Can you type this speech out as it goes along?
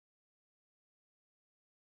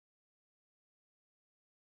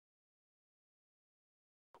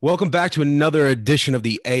Welcome back to another edition of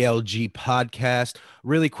the ALG podcast.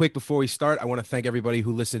 Really quick before we start, I want to thank everybody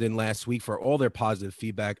who listened in last week for all their positive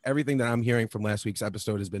feedback. Everything that I'm hearing from last week's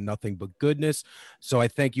episode has been nothing but goodness. So I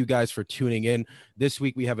thank you guys for tuning in. This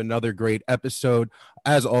week we have another great episode.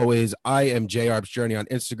 As always, I am JArb's Journey on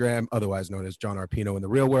Instagram, otherwise known as John Arpino in the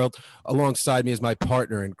real world. Alongside me is my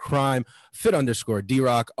partner in crime,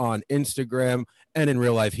 Fit_D-Rock on Instagram. And in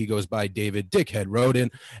real life, he goes by David Dickhead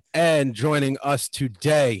Roden. And joining us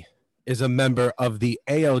today is a member of the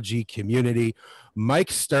ALG community, Mike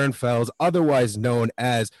Sternfels, otherwise known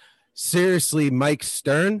as Seriously Mike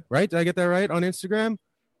Stern, right? Did I get that right on Instagram?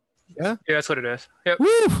 Yeah, that's what it is. Yep.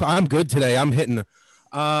 Woo, I'm good today. I'm hitting.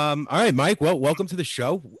 All right, Mike. Well, welcome to the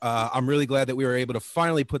show. I'm really glad that we were able to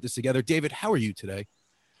finally put this together. David, how are you today?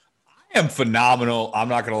 I am phenomenal. I'm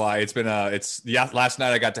not gonna lie. Last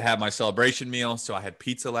night I got to have my celebration meal, so I had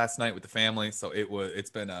pizza last night with the family. So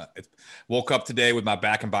woke up today with my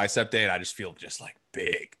back and bicep day, and I just feel just like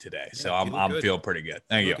big today. Yeah, so I'm feeling pretty good.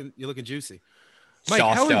 Thank you. You're looking juicy. Mike,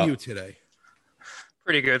 how are you today?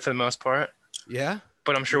 Pretty good for the most part. Yeah,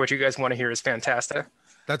 but I'm sure what you guys want to hear is fantastic.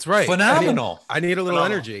 That's right. Phenomenal. I need a little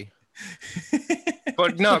energy.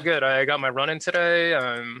 But no, good. I got my run in today.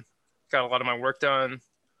 Got a lot of my work done.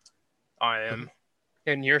 I am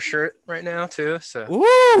in your shirt right now too. So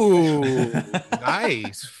ooh,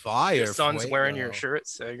 nice fire. Your son's wearing your shirt,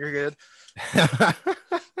 so you're good.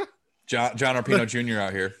 John Arpino Jr.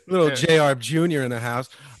 out here. Little JArb Jr. in the house.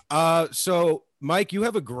 So Mike, you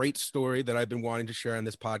have a great story that I've been wanting to share on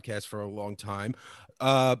this podcast for a long time.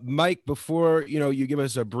 Mike, before you give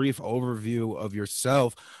us a brief overview of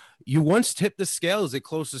yourself, you once tipped the scales at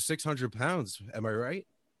close to 600 pounds. Am I right?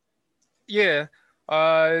 Yeah.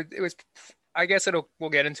 It was, I guess we'll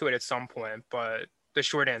get into it at some point, but the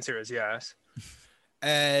short answer is yes.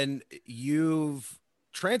 And you've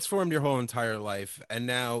transformed your whole entire life, and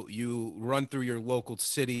now you run through your local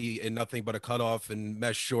city in nothing but a cutoff and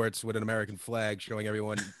mesh shorts with an American flag, showing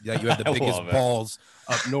everyone that you have the biggest balls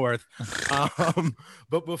up north.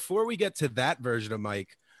 But before we get to that version of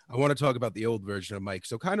Mike, I want to talk about the old version of Mike.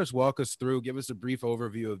 So kind of walk us through, give us a brief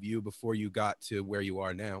overview of you before you got to where you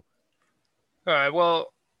are now. All right.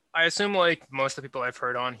 Well, I assume like most of the people I've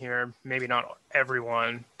heard on here, maybe not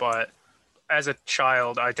everyone, but as a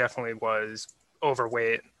child, I definitely was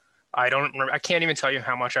overweight. I can't even tell you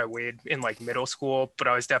how much I weighed in like middle school, but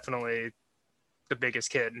I was definitely the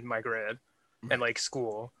biggest kid in my grade and like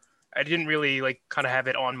school. I didn't really like kind of have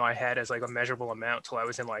it on my head as like a measurable amount till I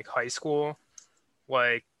was in like high school.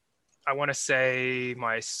 Like I want to say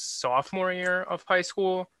my sophomore year of high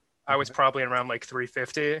school, I was probably around like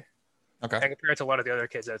 350. Okay. And compared to a lot of the other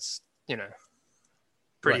kids, that's,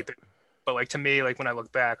 pretty big. But like to me, like when I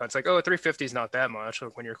look back, it's like, oh, 350 is not that much.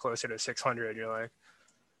 Like when you're closer to 600, you're like,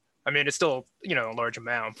 I mean, it's still, a large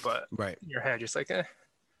amount, but right in your head, just like,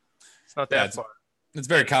 it's not that far. It's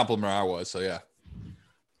very complimentary I was, so yeah.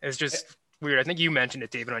 It's just weird. I think you mentioned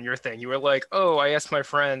it, David, on your thing. You were like, oh, I asked my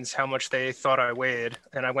friends how much they thought I weighed,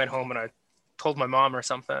 and I went home and I told my mom or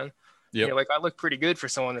something. Yeah. Like, I look pretty good for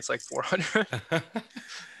someone that's like 400.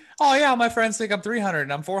 Oh yeah, my friends think I'm 300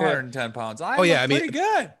 and I'm 410 pounds. I mean, pretty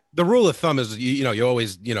good. The rule of thumb is you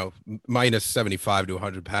always minus 75 to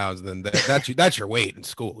 100 pounds, and then that's your weight in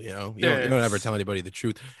school. You don't ever tell anybody the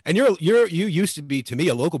truth. And you used to be, to me,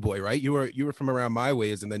 a local boy, right? You were from around my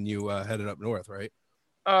ways, and then you headed up north, right?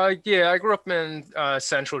 Yeah, I grew up in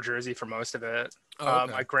central Jersey for most of it. Oh,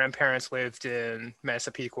 okay. My grandparents lived in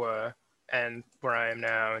Massapequa, and where I am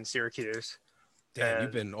now in Syracuse. Damn,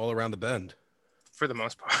 you've been all around the bend. For the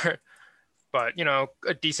most part, but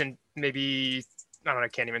a decent, maybe, I don't know, I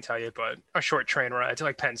can't even tell you, but a short train ride to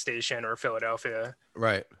like Penn Station or Philadelphia.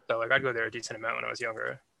 Right. So like I'd go there a decent amount when I was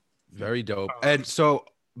younger. Very dope. And so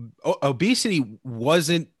obesity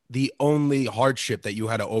wasn't the only hardship that you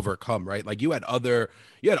had to overcome, right? Like you had other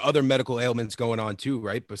medical ailments going on too,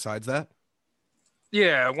 right? Besides that.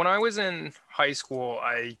 Yeah. When I was in high school,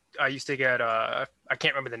 I used to get, I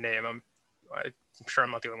can't remember the name. I'm sure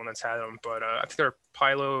I'm not the only one that's had them, but I think they're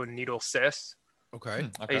piloneal cysts. Okay.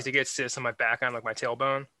 I used to get cysts on my back on like my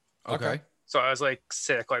tailbone. Okay. So I was like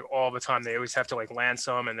sick like all the time. They always have to like land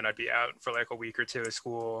some, and then I'd be out for like a week or two of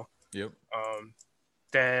school. Yep.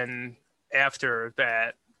 Then after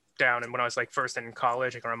that, and when I was like first in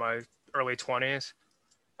college, like around my early 20s,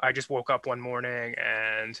 I just woke up one morning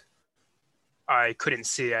and I couldn't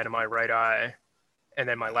see out of my right eye, and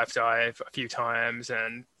then my left eye a few times,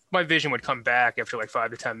 and my vision would come back after like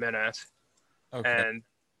 5 to 10 minutes. Okay. And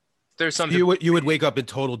there's something you would wake up in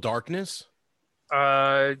total darkness.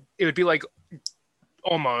 It would be like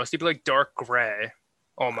it'd be like dark gray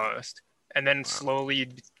almost, and then slowly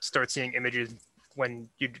you'd start seeing images when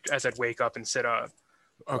as I'd wake up and sit up.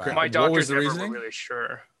 Okay. My What was doctors the never reasoning? were really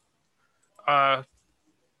sure.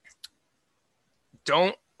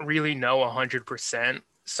 Don't really know 100%.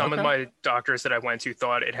 Some of Okay. my doctors that I went to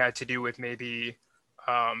thought it had to do with maybe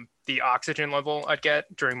the oxygen level I'd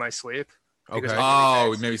get during my sleep. Because Okay. of really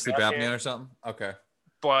Oh, bad maybe sleep apnea. apnea or something. Okay.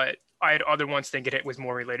 But I had other ones think it was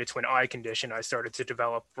more related to an eye condition I started to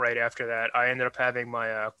develop right after that. I ended up having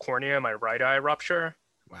my cornea, my right eye rupture,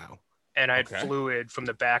 Wow. and I had Okay. fluid from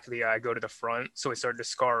the back of the eye go to the front. So it started to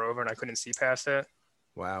scar over and I couldn't see past it.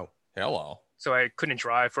 Wow. Hello. So I couldn't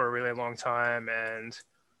drive for a really long time. And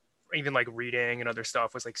even like reading and other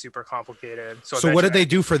stuff was like super complicated. So what did they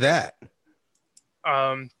do for that?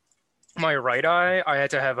 My right eye, I had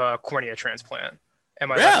to have a cornea transplant. And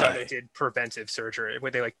my left eye, Really? they did preventive surgery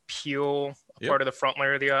where they like peel a Yep. part of the front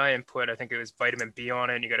layer of the eye and put, I think it was vitamin B on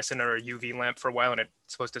it. And you got to sit under a UV lamp for a while, and it's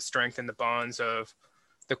supposed to strengthen the bonds of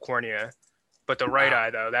the cornea. But the right eye,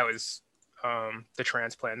 though, that was the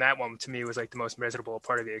transplant. That one to me was like the most miserable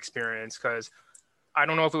part of the experience because I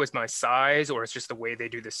don't know if it was my size or it's just the way they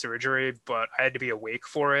do the surgery, but I had to be awake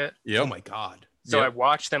for it. Yep. Oh my God. So Yep. I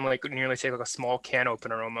watched them like nearly take like a small can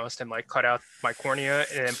opener almost and like cut out my cornea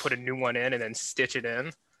and then put a new one in and then stitch it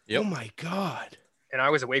in. Yep. Oh my God. And I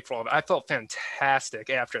was awake for all of it. I felt fantastic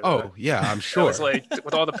after that. Oh yeah, I'm I sure. was like,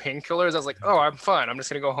 with all the painkillers, I was like, oh, I'm fine. I'm just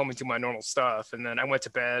gonna go home and do my normal stuff. And then I went to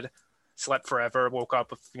bed, slept forever, woke up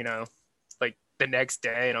with, like the next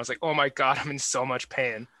day, and I was like, oh my God, I'm in so much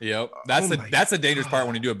pain. Yep. That's Oh the my dangerous part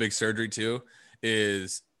when God. you do a big surgery too,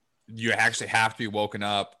 is you actually have to be woken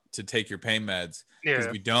up to take your pain meds. Because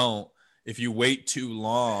Yeah. we don't, if you wait too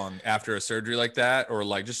long after a surgery like that, or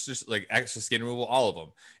like just like extra skin removal, all of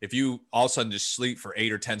them, if you all of a sudden just sleep for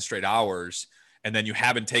 8 or 10 straight hours and then you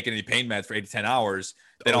haven't taken any pain meds for 8 to 10 hours,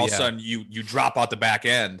 then Oh, all of a yeah. sudden you drop out the back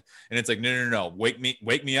end, and it's like, no, wake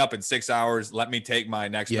me up in 6 hours, let me take my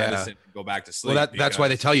next Yeah. medicine and go back to sleep. Well, that's why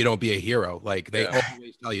they because- tell you don't be a hero. Like they Yeah.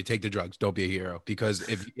 always tell you take the drugs, don't be a hero. Because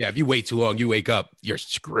if you wait too long, you wake up, you're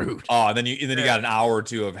screwed. Oh, and then you got an hour or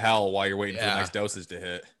two of hell while you're waiting for Yeah. the next dosage to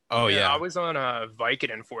hit. Oh I yeah, was on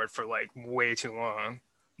Vicodin for it for like way too long.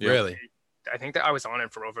 Yep. really? I think that I was on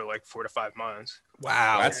it for over like 4 to 5 months.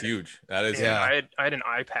 Wow. That's huge. That is. Yeah. I had an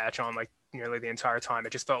eye patch on like nearly the entire time.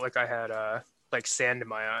 It just felt like I had like sand in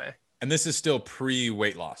my eye. And this is still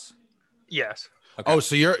pre-weight loss. Yes. Okay. Oh,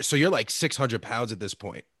 so you're like 600 pounds at this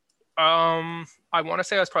point. I want to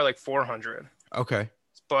say I was probably like 400, Okay.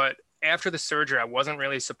 but after the surgery, I wasn't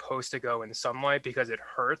really supposed to go in sunlight because it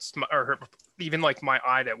hurts, even like my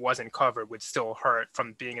eye that wasn't covered would still hurt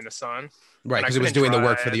from being in the sun. Right, And I because it was couldn't doing the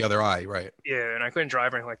work for drive. the other eye, right? Yeah, and I couldn't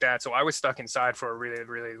drive or anything like that, so I was stuck inside for a really,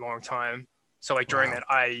 really long time. So like during Wow. that,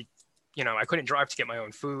 I couldn't drive to get my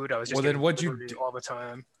own food. I was just Well, then getting what'd you delivery do? all the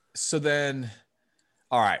time. So then,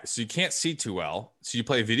 all right. So you can't see too well. So you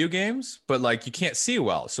play video games, but like you can't see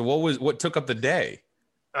well. So what took up the day?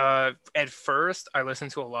 At first, I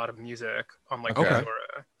listened to a lot of music on like Okay.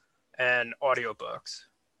 Pandora and audiobooks.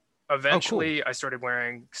 Eventually, I started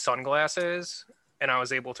wearing sunglasses, and I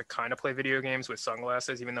was able to kind of play video games with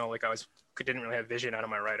sunglasses, even though like didn't really have vision out of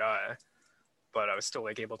my right eye, but I was still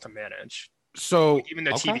like able to manage. So, Even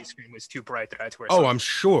the Okay. TV screen was too bright that I had to wear. oh, I'm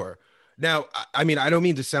sure. Now, I mean, I don't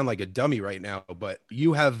mean to sound like a dummy right now, but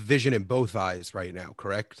you have vision in both eyes right now,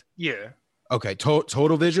 correct? Yeah. Okay,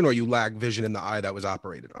 total vision, or you lack vision in the eye that was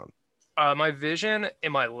operated on? My vision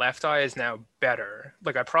in my left eye is now better.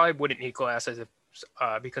 Like I probably wouldn't need glasses if,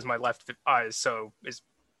 because my left eye is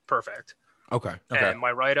perfect. Okay, Okay. And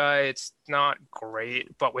my right eye, it's not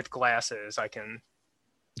great, but with glasses, I can.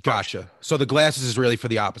 gotcha. So the glasses is really for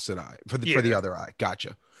the opposite eye, for the Yeah. other eye.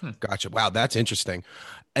 Gotcha, gotcha. Wow, that's interesting.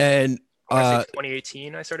 And I wanna say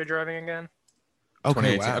 2018, I started driving again. okay,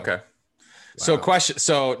 2018. wow. Okay. So Wow. question.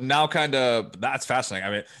 So now that's fascinating.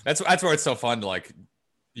 I mean, that's where it's so fun to like,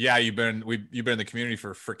 yeah, you've been in the community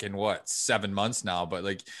for freaking what, 7 months now, but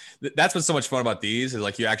like that's what's so much fun about these is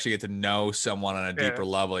like you actually get to know someone on a Yeah. deeper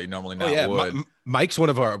level that you normally Oh not yeah, would. Mike's one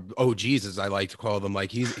of our OGs, as I like to call them.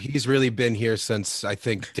 Like he's really been here since I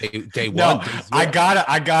think day No, one. I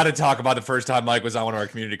gotta talk about the first time Mike was on one of our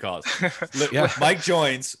community calls. Yeah. Mike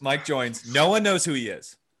joins. No one knows who he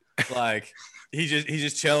is. Like he's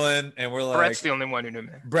just chilling, and we're like, Brett's the only one who knew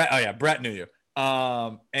me. Brett. Oh yeah, Brett knew you.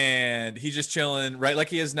 And he's just chilling, right, like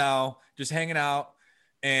he is now, just hanging out,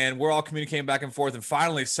 and we're all communicating back and forth. And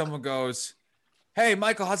finally, someone goes, "Hey,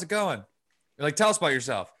 Michael, how's it going? You're like, tell us about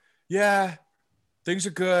yourself." Yeah, things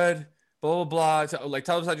are good. Blah blah blah. Like,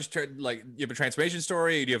 tell us how like you have a transformation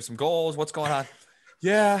story. Do you have some goals? What's going on?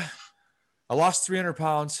 Yeah, I lost 300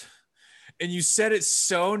 pounds. And you said it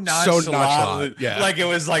so nonchalant, nonchalant, yeah. like it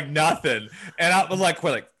was like nothing. And I was like,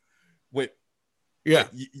 wait, Yeah.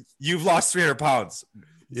 You've lost 300 pounds.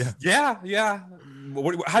 Yeah. Yeah.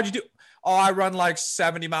 How'd you do? Oh, I run like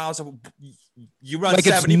 70 miles. You run Like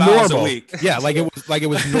 70 it's miles normal. a week. Yeah, like it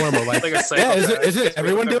was normal. Like, Like a yeah, psychopath. is it Just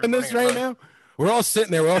everyone wake up doing every this morning right and now? We're all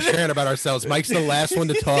sitting there, we're all sharing about ourselves. Mike's the last one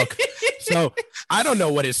to talk. So I don't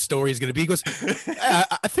know what his story is gonna be. He goes,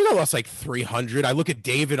 I think I lost like 300. I look at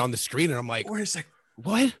David on the screen and I'm like, Where's it?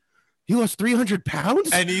 what? You lost 300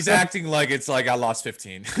 pounds? And he's acting like it's like I lost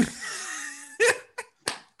 15.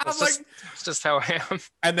 I'm like, It's just how I am.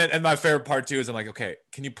 and my favorite part too is I'm like, okay,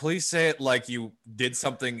 can you please say it like you did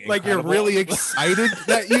something like you're incredible? really excited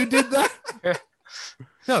that you did that?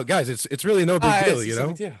 No, guys, it's really no big deal, you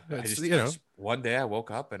know. It's, you know, one day I woke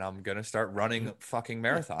up and I'm gonna start running fucking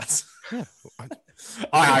marathons. yeah.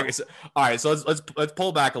 all right, so let's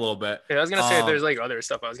pull back a little bit. Yeah, I was gonna say there's like other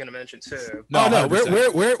stuff I was gonna mention too. No,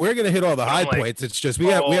 100%. we're gonna hit all the high I'm like, points. It's just we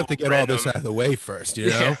have to get all this random. out of the way first, you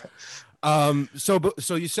know.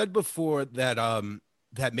 So you said before that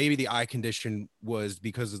that maybe the eye condition was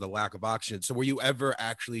because of the lack of oxygen. So were you ever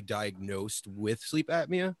actually diagnosed with sleep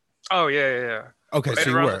apnea? Oh yeah. Okay, Right so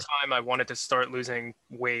you around were the time I wanted to start losing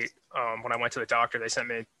weight, when I went to the doctor, they sent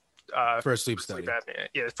me for a sleep study. apnea.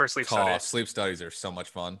 Yeah, first sleep Oh, study. sleep studies are so much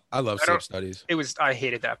fun. I love I sleep don't- studies. I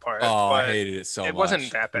hated that part. Oh, I but hated it so much. it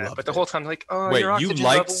wasn't that bad, Loved but the it. whole time, like, oh, Wait, your you oxygen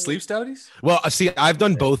liked level- sleep studies? Well, see, I've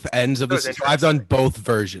done both ends of That was this. So I've done interesting. both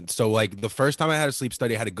versions. So like the first time I had a sleep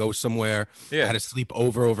study, I had to go somewhere. I Yeah. had to sleep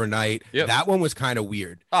overnight. Yep. That one was kind of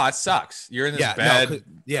weird. Oh, it sucks. You're in this Yeah, bed.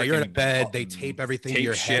 no, you're in a freaking bed. They tape everything to tape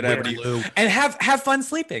your shit head with every- glue. and have fun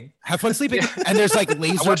sleeping. Have fun sleeping. And there's like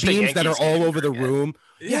laser watched the beams that are Yankees all game over the again. room.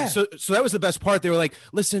 Yeah. So that was the best part. They were like,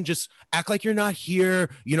 listen, just act like you're not here.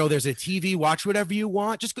 You know, there's a TV, watch whatever you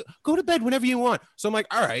want. Just go to bed whenever you want. So I'm like,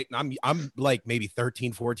 all right. I'm like maybe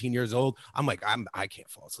 13, 14 years old. I'm like, I can't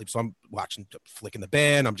fall asleep. So I'm watching, flicking the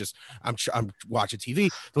band. I'm watching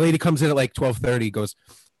TV. The lady comes in at like 12:30, goes,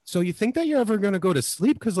 so you think that you're ever going to go to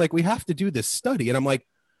sleep? Cause like we have to do this study. And I'm like,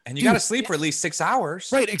 And you Dude, got to sleep for at least 6 hours.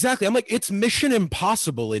 right, exactly. I'm like, it's Mission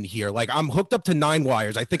Impossible in here. Like, I'm hooked up to 9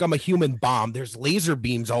 wires. I think I'm a human bomb. There's laser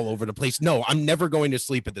beams all over the place. No, I'm never going to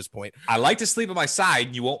sleep at this point. I like to sleep at my side.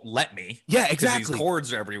 And you won't let me. Yeah, 'Cause exactly. These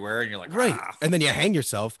cords are everywhere, and you're like, Right. ah. And then you hang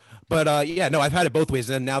yourself. But yeah, no, I've had it both ways.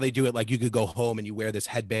 And now they do it like you could go home and you wear this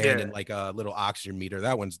headband Yeah. and like a little oxygen meter.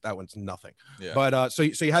 That one's nothing. Yeah. But so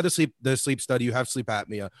you had the sleep study, you have sleep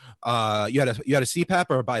apnea. You had a CPAP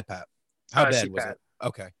or a BiPAP? How bad was CPAP. it?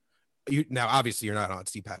 Okay. You now obviously you're not on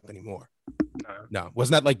CPAP anymore. No. No.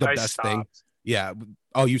 Wasn't that like the I best thing? stopped. Yeah.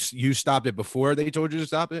 Oh, you stopped it before they told you to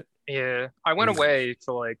stop it? Yeah, I went Oof. away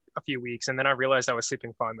for like a few weeks, and then I realized I was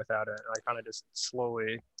sleeping fine without it. And I kind of just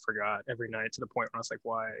slowly forgot every night to the point where I was like,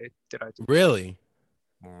 "Why did I do?" Really?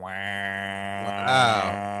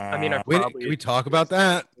 Wow. I mean, I Wait, probably can we talk about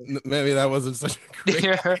that? Maybe that wasn't such a great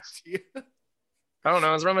Yeah. idea. I don't know.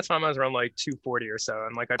 It was around the time I was around like 240 or so,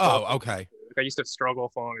 and like Oh, okay. like I used to struggle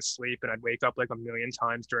falling asleep, and I'd wake up like a million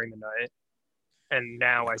times during the night. And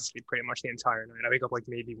now I sleep pretty much the entire night. I wake up like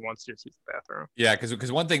maybe once to just use the bathroom. Yeah,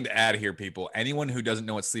 because one thing to add here, people, anyone who doesn't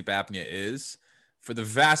know what sleep apnea is, for the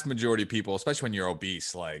vast majority of people, especially when you're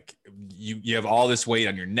obese, like you have all this weight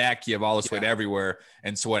on your neck, you have all this weight everywhere.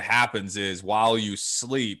 And so what happens is while you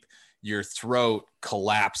sleep, your throat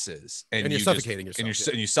collapses And you're you suffocating yourself.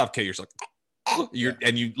 and you suffocate yourself.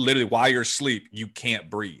 And you literally, while you're asleep, you can't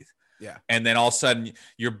breathe. Yeah. And then all of a sudden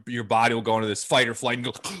your body will go into this fight or flight and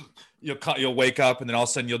go, you'll wake up, and then all of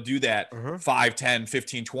a sudden you'll do that 5, 10,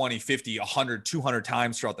 15, 20, 50, 100, 200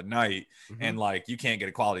 times throughout the night. And like, you can't get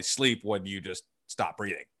a quality sleep when you just stop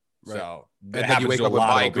breathing. Right. So And then you wake up with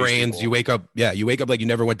migraines. You wake up like you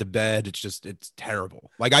never went to bed. It's terrible.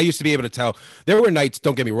 Like I used to be able to tell. There were nights,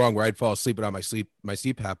 don't get me wrong, where I'd fall asleep without my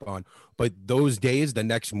CPAP on. But those days, the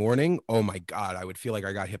next morning, oh my God, I would feel like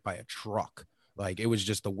I got hit by a truck. Like it was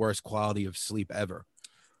just the worst quality of sleep ever.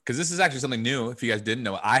 Because this is actually something new. If you guys didn't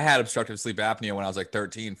know, I had obstructive sleep apnea when I was like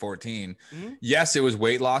 13, 14. Yes, it was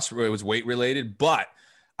weight loss. It was weight related, but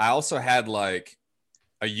I also had like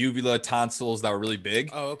a uvula, tonsils that were really big.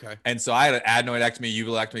 Oh, okay. And so I had an adenoidectomy,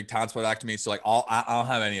 uvulectomy, tonsillectomy. So like I don't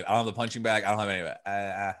have any of it. I don't have the punching bag. I don't have any of it.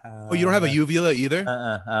 Oh, you don't have a uvula either?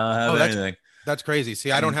 I don't have anything. That's crazy.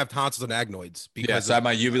 See, I don't have tonsils and adenoids because Yeah, so I had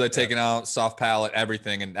my uvula taken out, soft palate,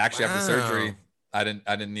 everything. And actually after surgery, I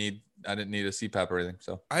didn't need a CPAP or anything.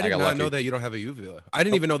 So I did got not lucky. know that you don't have a uvula. I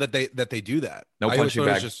didn't even know that they do that. No I always punching thought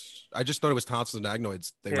it bag. was I just thought it was tonsils and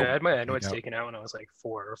adenoids. They Yeah, don't I had my take adenoids out. taken out when I was like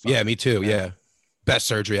 4 or 5. Yeah, me too. Yeah. Best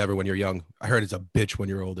surgery ever when you're young. I heard it's a bitch when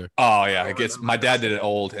you're older. Oh yeah, it gets. My dad did it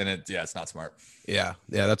old, and it's not smart. Yeah,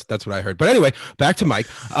 that's what I heard. But anyway, back to Mike.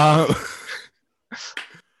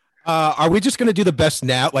 Are we just gonna do the best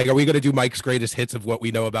now? Like, are we gonna do Mike's greatest hits of what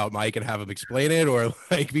we know about Mike and have him explain it, or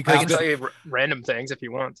like I because can tell you random things if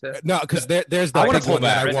you want to. no, because there's the I wanna big pull one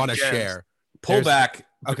that back. I want to Random gems. share. Pull There's- back.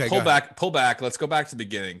 Okay, pull go back. Pull back. Let's go back to the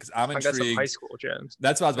beginning because I'm I got some intrigued. high school gems.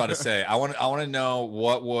 That's what I was about to say. I want to know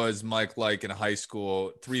what was Mike like in high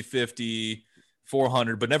school, 350,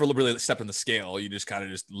 400, but never really stepped on the scale. You just kind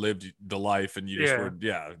of just lived the life and you just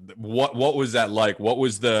were, What was that like? What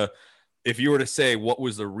was if you were to say, what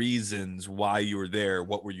was the reasons why you were there?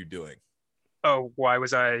 What were you doing? Oh, why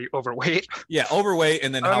was I overweight? Yeah. Overweight.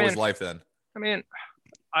 And then how was life then? I mean,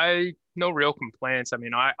 no real complaints. I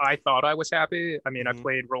mean, I thought I was happy. I mean, Mhm. I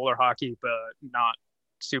played roller hockey, but not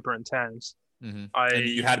super intense. Mm-hmm. I And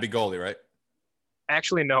you had to be goalie, right?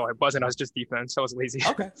 actually no, I wasn't. I was just defense. I was lazy.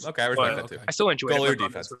 Okay. I respect that too. I still enjoyed Goalie it. or My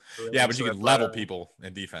defense? brothers were really Yeah, but into you it, could level uh, people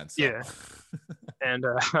in defense. So. Yeah. And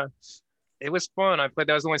it was fun. That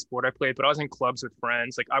was the only sport I played, but I was in clubs with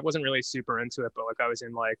friends. Like I wasn't really super into it, but like I was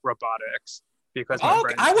in like robotics because my Oh,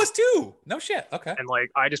 friends, I was too. No shit. Okay. and like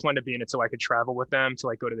I just wanted to be in it so I could travel with them to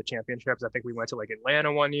like go to the championships. I think we went to like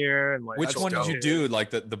Atlanta one year, and like Which that's one did you dope. do? Like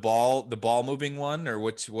the ball moving one, or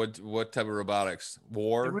what type of robotics?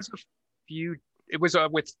 War? There was a few. It was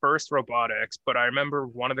with First Robotics, but I remember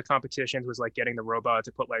one of the competitions was like getting the robot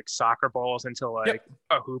to put like soccer balls into like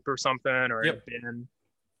a hoop or something or Yep. a bin.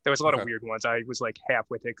 There was a lot Okay. of weird ones. I was like half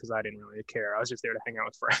with it because I didn't really care. I was just there to hang out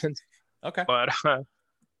with friends. Okay. But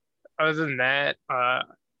other than that,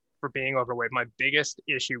 for being overweight, my biggest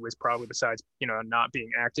issue was probably besides not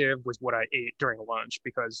being active was what I ate during lunch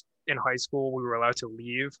because in high school we were allowed to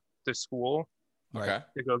leave the school Okay.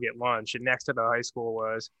 to go get lunch, and next to the high school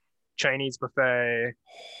was Chinese buffet,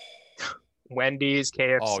 Wendy's, Oh,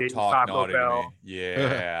 KFC, talk Taco naughty to me. Bell,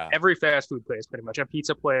 Yeah. every fast food place pretty much, a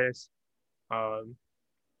pizza place.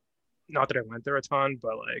 Not that I went there a ton,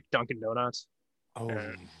 but like Dunkin' Donuts. Oh.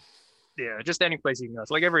 Yeah, just any place you can go.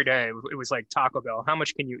 So like every day it was like Taco Bell. How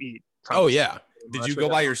much can you eat? Oh yeah. Did you go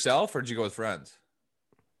by yourself or did you go with friends?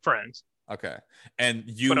 friends? Okay. And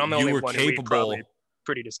you But I'm the only were one who ate capable. probably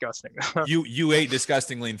pretty disgusting. You ate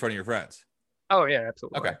disgustingly in front of your friends. Oh yeah,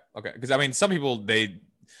 absolutely. Okay. Because I mean, some people they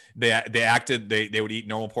acted they would eat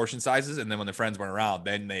normal portion sizes, and then when their friends weren't around,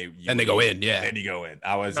 then they go in. Yeah. Then you go in.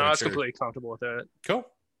 I was No, I was sure. completely comfortable with it. Cool.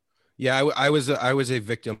 Yeah, I was a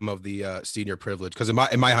victim of the senior privilege because in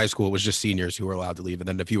my high school it was just seniors who were allowed to leave, and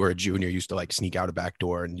then if you were a junior, you used to like sneak out a back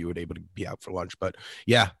door and you were able to be out for lunch. But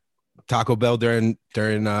yeah, Taco Bell during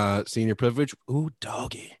senior privilege. Ooh,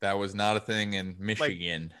 doggy. That was not a thing in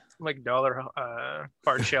Michigan. Like dollar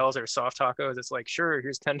hard shells or soft tacos. It's like, sure,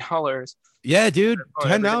 here's $10. Yeah, dude, Oh,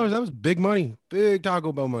 $10. That was big money, big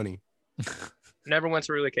Taco Bell money. Never went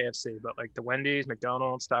to really KFC, but like the Wendy's,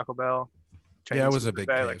 McDonald's, Taco Bell. Yeah, I Chinese was a food big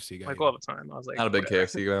buffet, KFC guy. like all the time. I was like, Not a big whatever.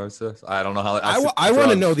 KFC guy. So I don't know how. I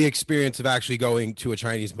want to know the experience of actually going to a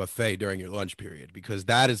Chinese buffet during your lunch period, because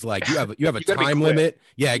that is like you have a You gotta be time quick. limit.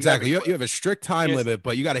 Yeah, gotta exactly. be You quick. have a strict time Yes. limit,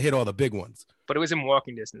 but you got to hit all the big ones. But it was in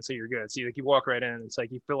walking distance, so you're good. So you walk right in. It's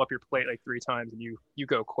like you fill up your plate like 3 times and you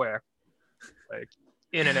go quick, like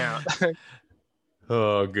in and out.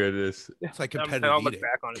 Oh goodness, It's like I'll competitive look eating.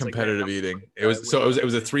 back on it. It's like, competitive man, eating. I It was it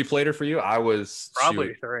was a 3-plater for you. I was probably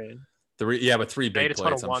shoot, 3. 3. Yeah, but 3 I ate big a ton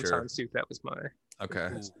plates. of I'm sure. wonton soup. That was my. Okay.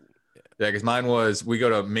 Yeah, because mine was we go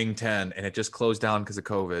to Ming 10 and it just closed down because of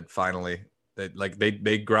COVID. Finally,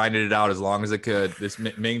 they grinded it out as long as it could. This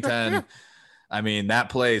Ming 10, I mean that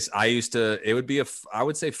place. It would be I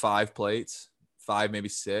would say 5 plates, 5 maybe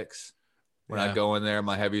 6. When Yeah. I'd go in there,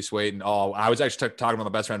 my heaviest weight, and I was actually talking to my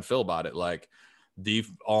best friend Phil about it. Like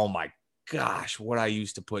oh my gosh, what I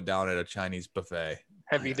used to put down at a Chinese buffet.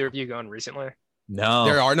 Have either of you gone recently? No,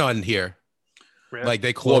 There are none here. Really? Like they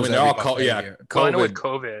well, I close. mean, they're all every buffet yeah. here. Well, I know with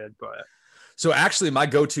COVID. COVID, but So actually, my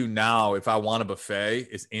go-to now, if I want a buffet,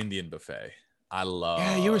 is Indian buffet. I love.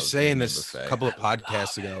 Yeah, you were saying Indian this buffet. a couple of I love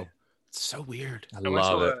podcasts it. ago. It's so weird. I I went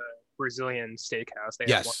love to it. a Brazilian steakhouse. They had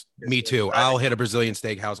Yes, one me year. too. I I'll think hit a Brazilian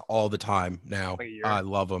steakhouse all the time now. Like a year. I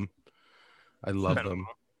love them. I love I don't them. know.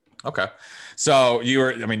 Okay, so you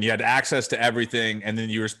had access to everything, and then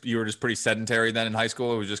you were just pretty sedentary then in high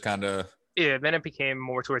school. It was just kind of Yeah, then it became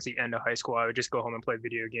more towards the end of high school. I would just go home and play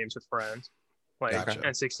video games with friends, like Gotcha.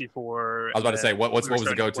 N64. I was about to say what was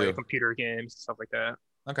the go-to? Computer games, stuff like that.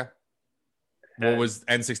 Okay, what And, was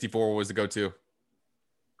N64? What was the go-to?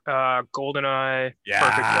 GoldenEye, Yeah,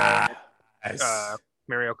 Perfect Yes. Dark,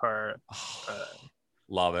 Mario Kart.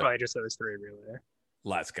 Love it. Probably just those 3 really.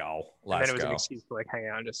 Let's go. And Let's then it was an go. excuse to like hang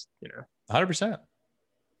out and just 100%.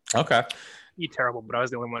 Okay. eat terrible. But I was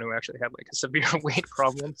the only one who actually had like a severe weight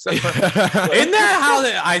problem. So Isn't that how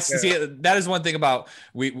I see it? That is one thing about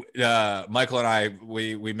Michael and I,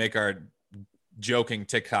 we make our joking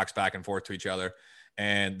TikToks back and forth to each other.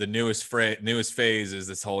 And the newest phase is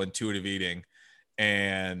this whole intuitive eating.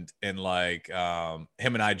 And like him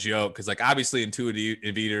and I joke because like obviously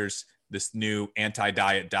intuitive eaters, this new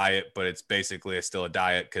anti-diet diet, but it's basically still a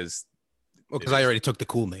diet because I already took the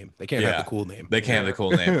cool name. They can't have the cool name. They can't have the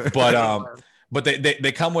cool name. But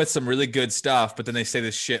they come with some really good stuff, but then they say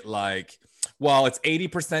this shit like, well, it's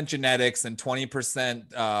 80% genetics and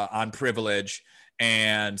 20% on privilege.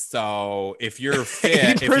 And so if you're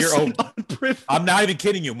fit, I'm not even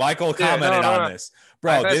kidding you. Michael commented on this.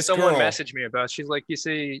 Bro, this someone girl messaged me about, she's like, you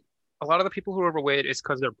see, a lot of the people who are overweight is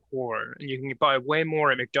because they're poor, and you can buy way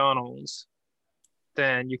more at McDonald's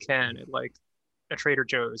than you can at like a Trader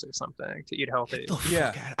Joe's or something to eat healthy.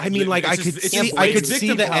 Yeah, I mean, like I could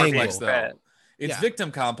see the angle. Though. It's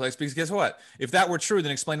victim complex because guess what? If that were true,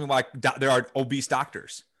 then explain to me why there are obese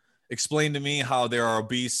doctors. Explain to me how there are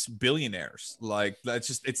obese billionaires. Like that's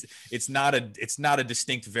just it's not a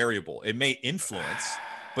distinct variable. It may influence,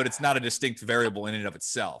 but it's not a distinct variable in and of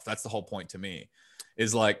itself. That's the whole point to me.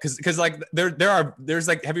 Is like because like there's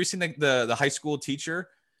like, have you seen the high school teacher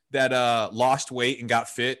that lost weight and got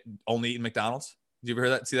fit only eating McDonald's? Did you ever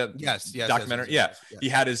hear that? See that? Yes. Documentary. Yes. He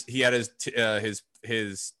had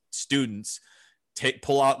his students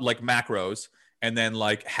pull out like macros and then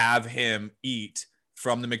like have him eat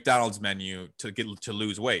from the McDonald's menu to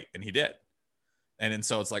lose weight, and he did. And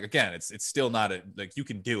so it's like, again, it's still not like you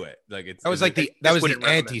can do it. Like that was the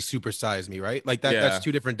anti Super Size Me, right? Like that. Yeah. That's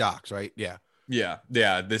two different docs, right? Yeah.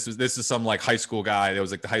 Yeah. This is some like high school guy. There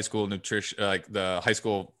was like the high school nutrition, like the high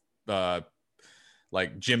school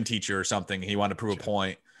like gym teacher or something. He wanted to prove a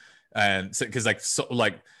point, and because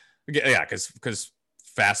because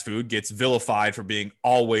fast food gets vilified for being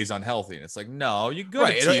always unhealthy, and it's like, no, you go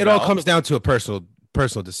right. It all comes down to a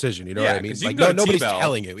personal decision. You know what I mean? Like nobody's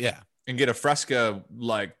telling you. Yeah. And get a Fresca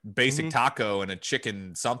like basic taco and a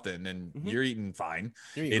chicken something, and you're eating fine.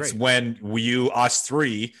 It's great. When us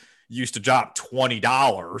three used to drop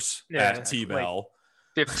 $20 at T-Bell.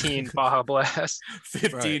 Like 15 Baja Blast.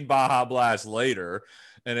 15 Baja Blast later.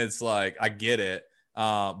 And it's like, I get it.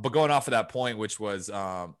 But going off of that point, which was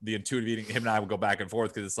the intuitive eating, him and I would go back and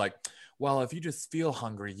forth because it's like, well, if you just feel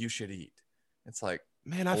hungry, you should eat. It's like,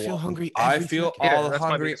 man, I feel hungry. I feel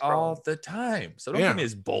hungry all the time. So don't give me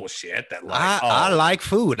this bullshit that like I like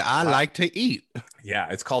food. I like to eat. Yeah,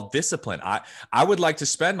 it's called discipline. I would like to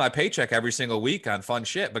spend my paycheck every single week on fun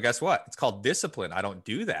shit, but guess what? It's called discipline. I don't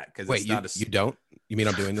do that because it's not you don't? You mean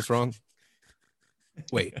I'm doing this wrong?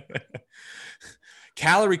 Wait.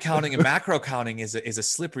 Calorie counting and macro counting is a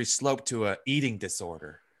slippery slope to a eating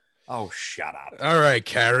disorder. Oh, shut up. All right,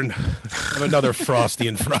 Karen. Have another Frosty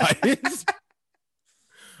and fries.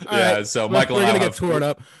 Yeah, right. So Michael, we're gonna get torn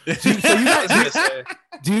up.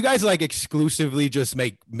 Do you guys like exclusively just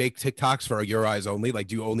make TikToks for your eyes only? Like,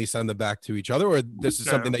 do you only send them back to each other, or this is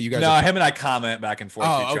something that you guys? No, him and I comment back and forth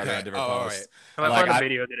to each other on different posts. Right. I found a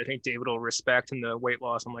video that I think David will respect in the weight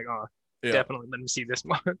loss. I'm like, definitely let me see this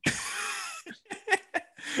one.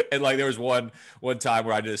 And like there was one time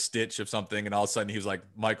where I did a stitch of something, and all of a sudden he was like,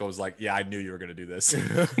 Michael was like, "Yeah, I knew you were gonna do this."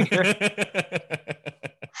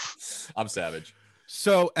 I'm savage.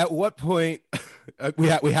 So at what point we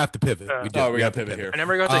have to pivot? We have to pivot here. I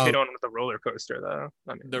never got to hit on with the roller coaster though.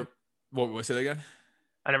 I mean, what say that again?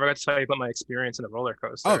 I never got to tell you about my experience in the roller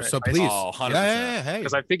coaster. Oh, so please. 100%. Yeah, hey.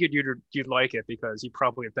 Because I figured you'd like it because you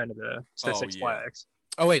probably have been to the Six Flags.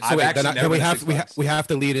 Oh wait, so then we have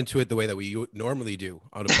to lead into it the way that we normally do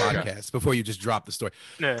on a podcast before you just drop the story.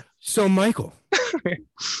 Yeah. So Michael,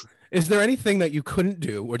 is there anything that you couldn't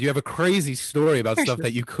do, or do you have a crazy story about stuff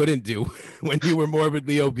that you couldn't do when you were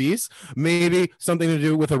morbidly obese? Maybe something to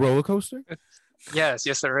do with a roller coaster? Yes,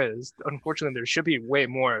 there is. Unfortunately, there should be way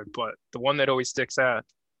more, but the one that always sticks out,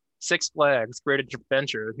 Six Flags Great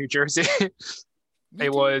Adventure, New Jersey.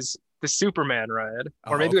 It was the Superman ride,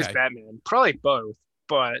 or maybe it was Batman, probably both,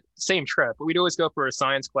 but same trip. But we'd always go for a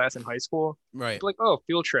science class in high school. Right. Like,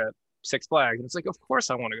 field trip, Six Flags. And it's like, of course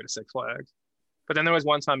I want to go to Six Flags. But then there was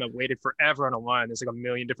one time I waited forever on a line. There's like a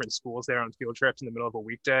million different schools there on field trips in the middle of a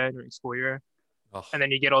weekday during school year. Oh. And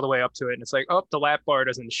then you get all the way up to it and it's like, the lap bar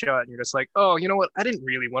doesn't shut. And you're just like, you know what? I didn't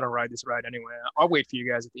really want to ride this ride anyway. I'll wait for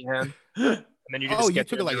you guys at the end. And then you just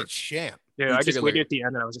took it like a champ. Yeah, I just waited at the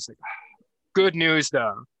end and I was just like, good news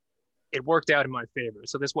though. It worked out in my favor.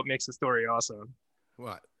 So this is what makes the story awesome.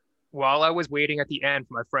 What? While I was waiting at the end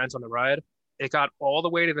for my friends on the ride, it got all the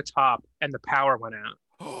way to the top and the power went out.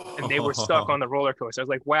 And they were stuck on the roller coaster. I was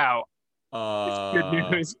like, wow, it's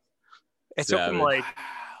good news. It took them like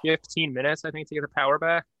 15 minutes, I think, to get the power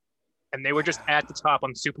back. and they were just at the top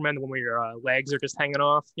on Superman, the one where your legs are just hanging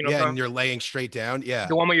off. You know, Yeah, and you're laying straight down. Yeah.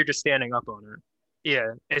 the one where you're just standing up on it.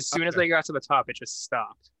 Yeah. As soon as Okay. they got to the top, it just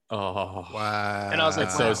stopped. Oh, Wow. And I was like,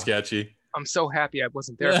 that's wow. so sketchy. I'm so happy I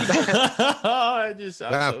wasn't there for that. I'm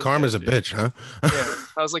Wow, so karma's a sketchy. bitch, huh? Yeah.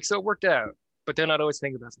 I was like, so it worked out. But then I'd always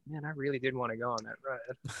think about, man, I really did want to go on that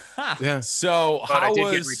ride. Yeah. So But how I did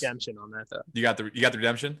was get redemption on that though. you got the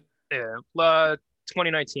redemption? Yeah.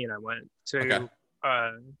 2019, I went to Okay.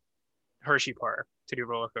 Hershey Park to do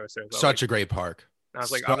roller coasters. Such a great park. I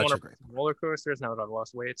was like, such I a want to great roller coasters now that I've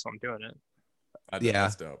lost weight, so I'm doing it. I think Yeah.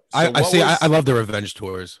 that's dope. I what see. was I love the revenge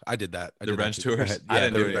tours. I did that. I the did that revenge too. Go tours. ahead. I Yeah,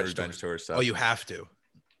 didn't the do any revenge tours. So. Oh, you have to.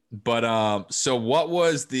 But so what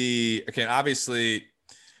was the obviously,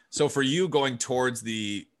 so for you going towards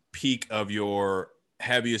the peak of your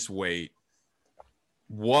heaviest weight,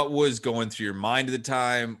 what was going through your mind at the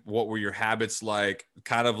time? What were your habits like?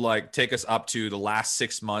 Kind of like take us up to the last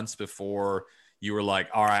 6 months before you were like,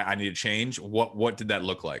 all right, I need to change. What did that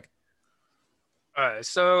look like?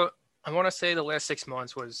 So I want to say the last 6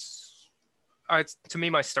 months was, to me,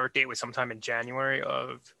 my start date was sometime in January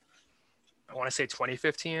of, I want to say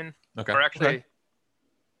 2015. Okay. Or actually, Okay.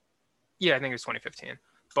 yeah, I think it was 2015.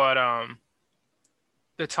 But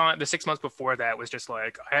the 6 months before that was just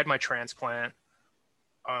like I had my transplant.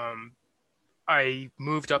 I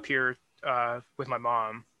moved up here with my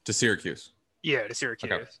mom. To Syracuse. Yeah, to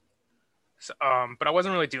Syracuse. Okay. So, but I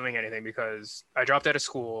wasn't really doing anything because I dropped out of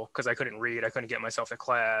school because I couldn't read. I couldn't get myself to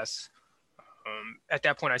class. At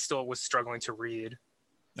that point, I still was struggling to read.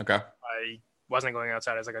 Okay. I wasn't going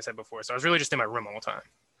outside, as like I said before. So I was really just in my room all the time.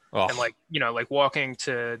 Oh, And like, like walking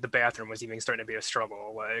to the bathroom was even starting to be a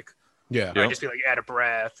struggle. Like Yeah. Yep. I'd just be like out of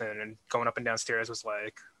breath, and going up and down stairs was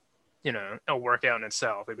like, a workout in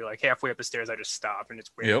itself. It'd be like halfway up the stairs, I just stop and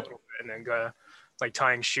just wait a Yep. little bit, and then go. Like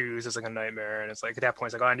tying shoes is like a nightmare, and it's like at that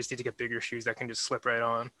point, it's like, oh, I just need to get bigger shoes that can just slip right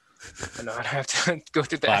on, and not have to go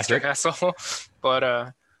through the Classic. extra hassle. But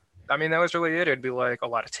I mean, that was really it. It'd be like a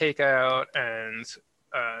lot of takeout, and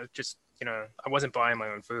just I wasn't buying my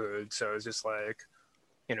own food, so it was just like,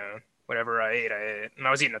 whatever I ate, and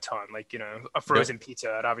I was eating a ton. Like a frozen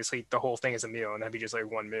pizza, and obviously the whole thing is a meal, and that'd be just like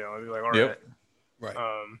one meal. I'd be like, all right. Yep. Right.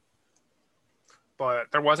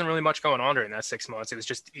 But there wasn't really much going on during that 6 months. It was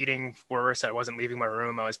just eating worse. I wasn't leaving my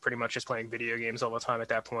room. I was pretty much just playing video games all the time at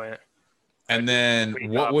that point. And then Pretty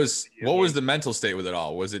what tough was video what was game. the mental state with it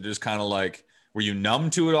all? Was it just kind of like, were you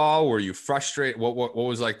numb to it all? Were you frustrated? What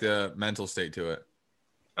was like the mental state to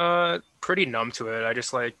it? Pretty numb to it.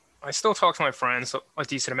 I still talk to my friends a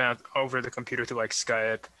decent amount over the computer through like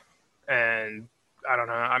Skype, and I don't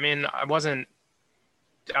know. I mean, I wouldn't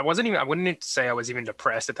say I was even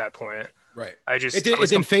depressed at that point. Right. It It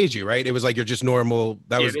didn't phase you, right? It was like you're just normal.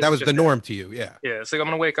 That Yeah, was this that is was just the it. norm to you. Yeah. Yeah, it's like I'm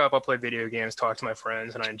gonna wake up, I'll play video games, talk to my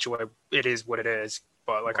friends, and I enjoy. It is what it is.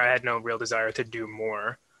 But like I had no real desire to do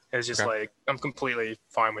more. It was just Okay. like I'm completely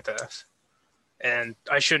fine with this, and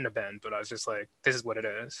I shouldn't have been, but I was just like, this is what it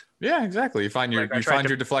is. Yeah, exactly. You find your Like, I tried to-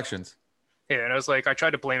 your deflections. Yeah, and I was like, I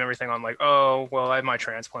tried to blame everything on like, oh, well, I had my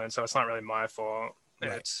transplant, so it's not really my fault.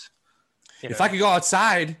 Right. It's If I could go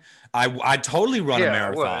outside, I'd totally run a Yeah, I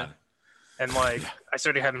would. marathon. And like I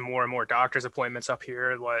started having more and more doctor's appointments up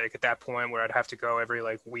here. Like at that point, where I'd have to go every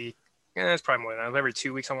like week. Yeah, it's probably more than that. Every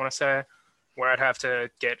 2 weeks, I want to say, where I'd have to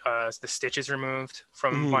get the stitches removed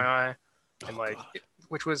from Mhm. my eye, and Oh, like, God.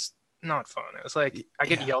 which was not fun. It was like I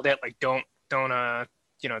get Yeah. yelled at like, don't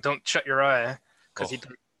shut your eye, because Oh. you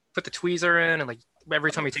put the tweezer in, and like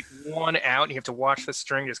every time you take one out, you have to watch the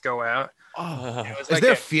string just go out. Oh. It was Is like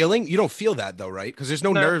there a- feeling? You don't feel that though, right? Because there's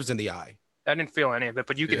no No. nerves in the eye. I didn't feel any of it,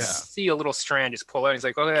 but you could Yeah. see a little strand just pull out. He's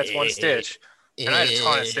like, "Oh, that's one stitch," and I had a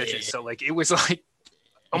ton of stitches. So like, it was like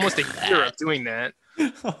almost a year of doing that.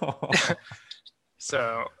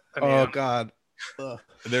 So I mean, Oh God.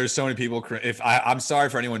 There's so many people. I'm sorry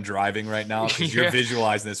for anyone driving right now, because you're Yeah.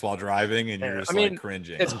 visualizing this while driving and you're Yeah. just I mean, like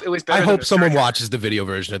cringing. it was I better. hope someone watches the video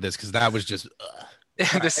version of this because that was just.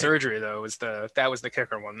 the surgery though was the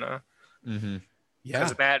kicker one though, Mm-hmm. Yeah.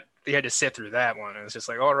 because that you had to sit through that one. It was just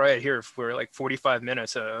like, all right, here we're like 45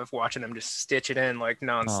 minutes of watching them just stitch it in like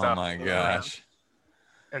nonstop. Oh my gosh.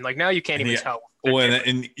 And like now you can't And even the- tell. Oh,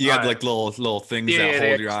 and you had Eye. like little things Yeah, that they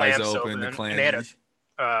hold had your eyes clamps open. The open, clamp. and they had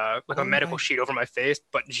like Oh a medical my- sheet over my face,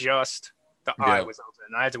 but just the eye Yeah. was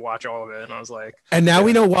open. I had to watch all of it, and I was like, And now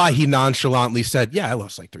we Yeah. know why he nonchalantly said, "Yeah, I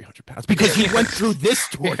lost like 300 pounds," because he went through this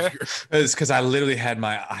torture. It's because I literally had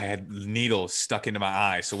I had needles stuck into my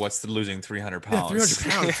eye. So what's the losing 300 Yeah, pounds?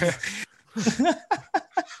 300 pounds.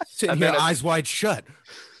 Sitting And here, then eyes wide shut.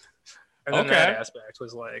 and then that Okay. aspect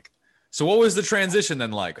was like, So what was the transition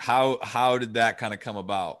then like? How did that kind of come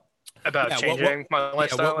about? about Yeah, changing my yeah,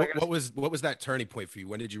 lifestyle, I guess. what was that turning point for you?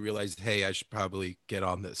 When did you realize, hey, I should probably get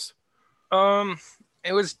on this? Um,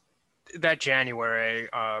 it was that January.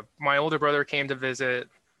 My older brother came to visit,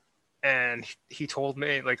 and he told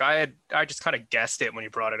me, like, I just kind of guessed it when he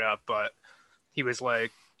brought it up, but he was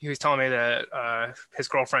telling me that his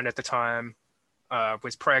girlfriend at the time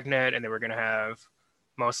was pregnant, and they were gonna have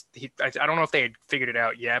I don't know if they had figured it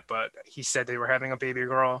out yet, but he said they were having a baby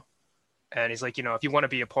girl, and he's like, if you want to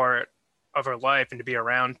be a part of her life and to be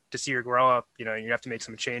around to see her grow up, you have to make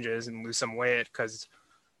some changes and lose some weight, because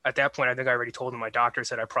at that point, I think I already told him, my doctor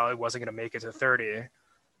said I probably wasn't going to make it to 30,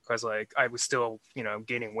 because like I was still,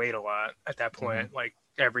 gaining weight a lot at that point. Mm-hmm. Like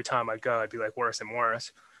every time I'd go, I'd be like worse and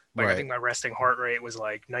worse. Like I Right. think my resting heart rate was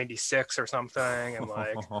like 96 or something. And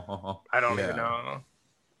like, I don't Yeah. even know.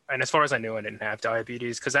 And as far as I knew, I didn't have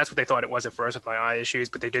diabetes, because that's what they thought it was at first with my eye issues.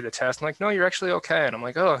 But they did the test and like, no, you're actually okay. And I'm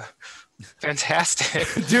like, oh, fantastic.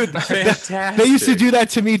 Dude, Fantastic. they used to do that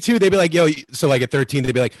to me too. They'd be like, yo, so like at 13,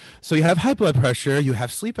 they'd be like, so you have high blood pressure, you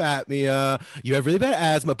have sleep apnea, you have really bad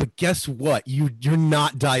asthma, but guess what? You're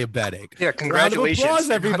not diabetic. Yeah, Round of congratulations, applause,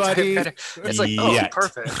 everybody. It's like, oh, Yet.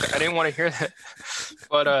 perfect. I didn't want to hear that.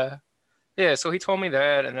 But yeah, so he told me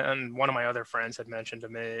that, and then one of my other friends had mentioned to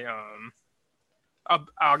me,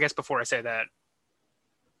 I guess before I say that,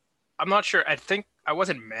 I'm not sure. I think I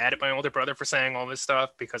wasn't mad at my older brother for saying all this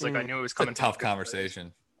stuff, because like I knew it was It's a coming. tough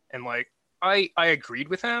conversation. And like I agreed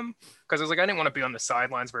with him, because I was like, I didn't want to be on the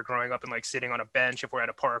sidelines where growing up and like sitting on a bench if we're at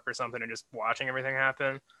a park or something and just watching everything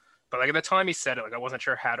happen. But like at the time he said it, like I wasn't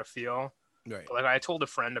sure how to feel. Right. But like I told a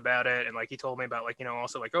friend about it, and like he told me about like,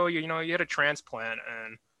 also like, oh, you had a transplant,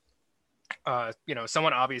 and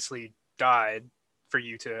someone obviously died for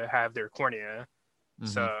you to have their cornea.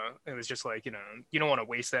 Mm-hmm. So it was just like, you don't want to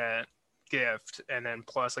waste that gift. And then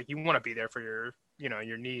plus like you want to be there for your,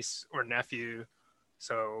 your niece or nephew.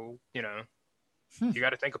 So, you got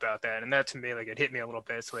to think about that. And that to me, like it hit me a little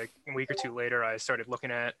bit. So like a week or two later, I started looking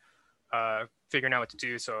at figuring out what to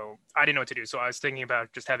do. So I didn't know what to do. So I was thinking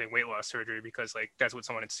about just having weight loss surgery, because like that's what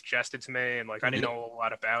someone had suggested to me. And like I didn't know a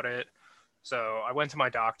lot about it. So I went to my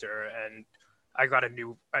doctor, and I got a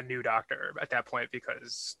new doctor at that point,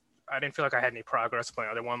 because I didn't feel like I had any progress with my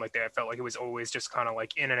other one. Like I felt like it was always just kind of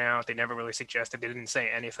like in and out. They never really suggested. They didn't say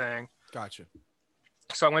anything. Gotcha.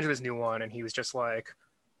 So I went to this new one, and he was just like,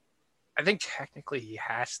 I think technically he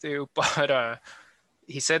has to, but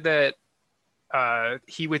he said that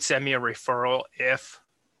he would send me a referral if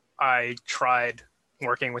I tried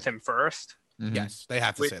working with him first. Mm-hmm. Yes, they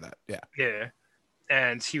have to say that. Yeah. Yeah.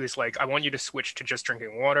 And he was like, I want you to switch to just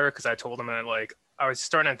drinking water, because I told him that like I was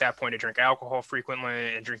starting at that point to drink alcohol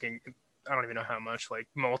frequently and drinking, I don't even know how much, like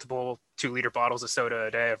multiple 2-liter bottles of soda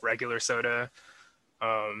a day, of regular soda.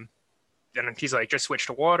 And he's like, just switch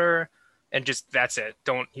to water, and just that's it.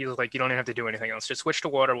 He was like, you don't even have to do anything else. Just switch to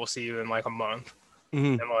water. We'll see you in like a month.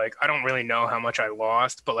 Mm-hmm. And like, I don't really know how much I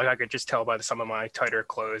lost, but like I could just tell by some of my tighter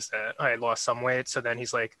clothes that I had lost some weight. So then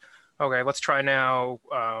he's like, okay, let's try now.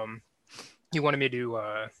 He wanted me to do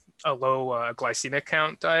a low glycemic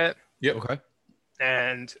count diet. Yep. Okay.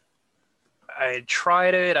 And I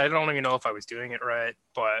tried it. I don't even know if I was doing it right,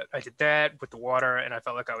 but I did that with the water, and I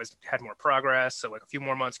felt like I had more progress. So like a few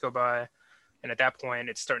more months go by, and at that point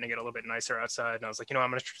it's starting to get a little bit nicer outside, and I was like, I'm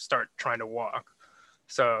going to start trying to walk.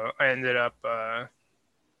 So I ended up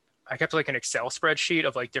I kept like an Excel spreadsheet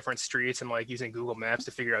of like different streets, and like using Google Maps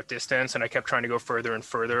to figure out distance, and I kept trying to go further and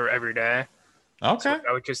further every day. Okay. So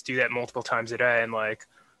I would just do that multiple times a day, and like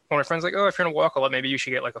one of my friends like, oh, if you're gonna walk a lot, maybe you should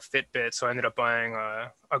get like a Fitbit. So I ended up buying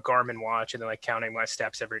a Garmin watch, and then like counting my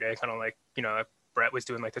steps every day, kind of like Brett was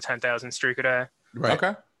doing like the 10,000 streak a day. Right.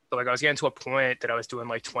 Okay. So like I was getting to a point that I was doing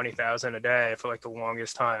like 20,000 a day for like the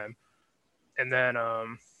longest time, and then a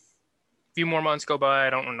few more months go by. I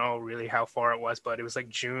don't know really how far it was, but it was like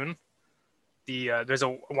June. There's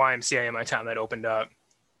a YMCA in my town that opened up,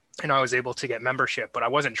 and I was able to get membership, but I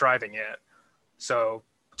wasn't driving yet. So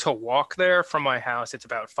to walk there from my house, it's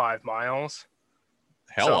about 5 miles.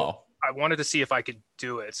 Hello. So I wanted to see if I could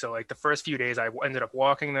do it. So like the first few days I ended up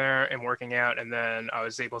walking there and working out, and then I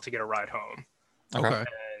was able to get a ride home. Okay.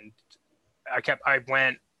 And I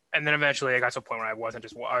went, and then eventually I got to a point where I wasn't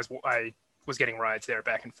just, I was getting rides there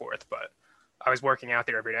back and forth, but I was working out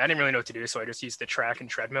there every day. I didn't really know what to do, so I just used the track and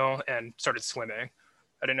treadmill and started swimming.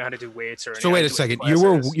 I didn't know how to do weights or. So wait a second.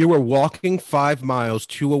 You were walking 5 miles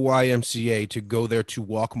to a YMCA to go there to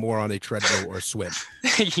walk more on a treadmill or swim.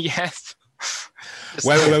 Yes.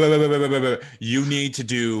 Wait. You need to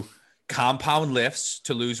do compound lifts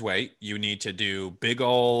to lose weight. You need to do big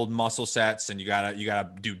old muscle sets, and you gotta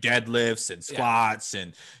do deadlifts and squats,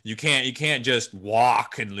 and you can't just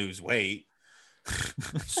walk and lose weight.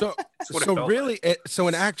 So, what it so felt really, so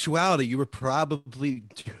in actuality, you were probably,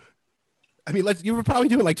 I mean, you were probably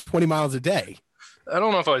doing like 20 miles a day. I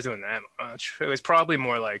don't know if I was doing that much. It was probably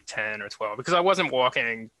more like 10 or 12 because I wasn't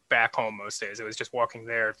walking back home most days. It was just walking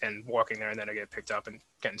there, and then I get picked up and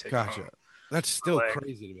getting taken Gotcha. home. That's still Like,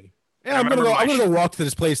 crazy to me. and Yeah, I I'm gonna remember go. my I'm gonna go walk to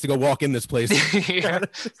this place to go walk in this place. yeah.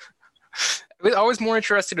 I was more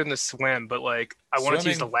interested in the swim, but like I wanted to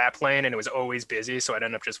use the Swimming- lap lane and it was always busy, so I'd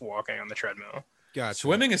end up just walking on the treadmill. Gotcha.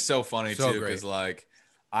 Swimming is so funny So too, great. because like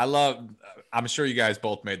I'm sure you guys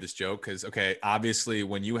both made this joke because okay, obviously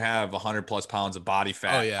when you have 100+ pounds of body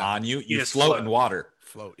fat on you, you just float float. in water.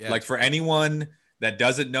 Float. Yeah. Like for anyone that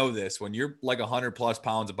doesn't know this, when you're like 100+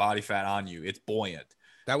 pounds of body fat on you, it's buoyant.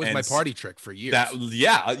 that was and my party trick for years. I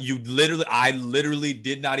literally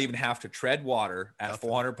did not even have to tread water at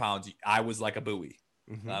 400 pounds. I was like a buoy.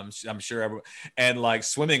 I'm sure everyone, and like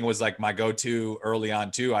swimming was like my go-to early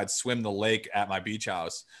on too. I'd swim the lake at my beach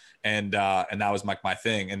house, and that was my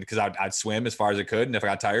thing. And because I'd swim as far as I could, and if I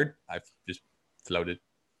got tired, I just floated.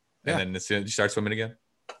 Yeah. And then as soon as you start swimming again,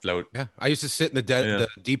 float. Yeah, I used to sit in the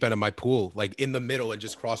deep end of my pool, like in the middle, and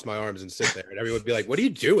just cross my arms and sit there, and everyone would be like, "What are you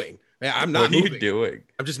doing?" Man, I'm not What are moving. you doing?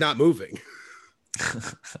 I'm just not moving.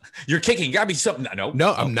 You're kicking. You gotta be something.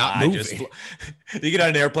 No, I'm not moving. You get on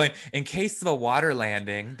an airplane in case of a water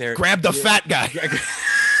landing. Grab the fat guy.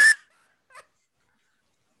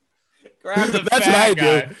 Grab the That's fat what I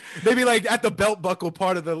guy. do. Maybe like at the belt buckle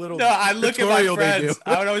part of the little. No, I look at my tutorial they do. friends.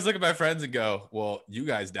 I would always look at my friends and go, "Well, you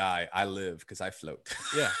guys die. I live because I float."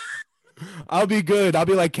 Yeah, I'll be good. I'll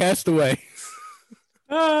be like Castaway.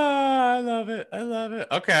 I love it. I love it.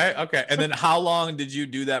 Okay. And then how long did you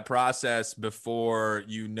do that process before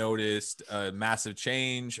you noticed a massive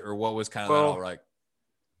change, or what was kind of that all right?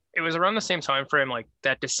 It was around the same time frame, like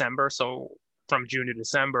that December. So from June to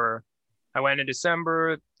December, I went in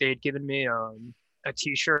December. They'd given me a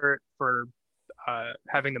T-shirt for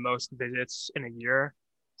having the most visits in a year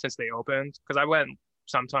since they opened. Because I went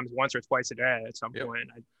sometimes once or twice a day at some point.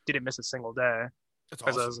 I didn't miss a single day. That's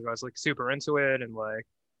Because awesome. I was like super into it, and like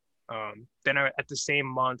then at the same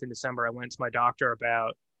month in December I went to my doctor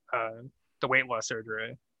about the weight loss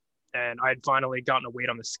surgery, and I'd finally gotten a weight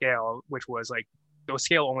on the scale, which was like the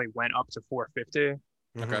scale only went up to 450,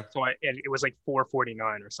 Okay. so it was like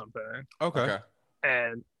 449 or something, Okay.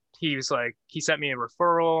 and he sent me a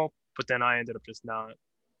referral, but then I ended up just not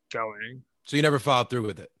going. So you never followed through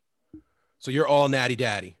with it. So you're all natty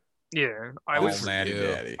daddy. Yeah, Natty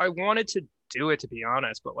daddy. I wanted to do it, to be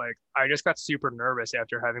honest, but like I just got super nervous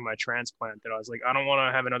after having my transplant that I was like, I don't want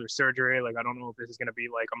to have another surgery. Like I don't know if this is going to be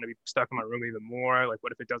like I'm going to be stuck in my room even more. Like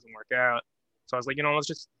what if it doesn't work out? So I was like, let's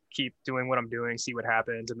just keep doing what I'm doing, see what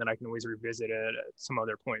happens, and then I can always revisit it at some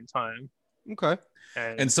other point in time. Okay.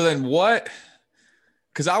 And so then what?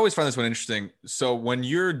 Because I always find this one interesting. So when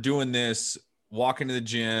you're doing this, walking to the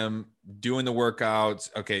gym, doing the workouts,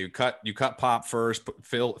 okay, you cut pop first,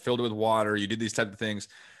 filled it with water. You did these type of things.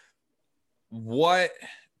 What?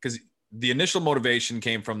 Because the initial motivation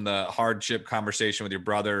came from the hardship conversation with your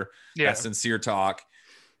brother, that sincere talk.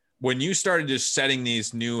 When you started just setting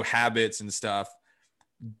these new habits and stuff,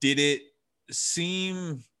 did it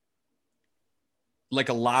seem like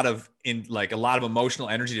a lot of emotional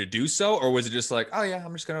energy to do so, or was it just like, oh yeah,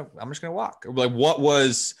 I'm just gonna walk? Or like what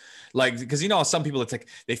was like, because some people it's like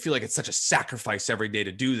they feel like it's such a sacrifice every day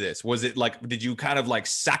to do this. Was it like, did you kind of like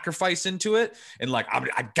sacrifice into it and like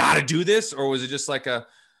I gotta do this, or was it just like I'm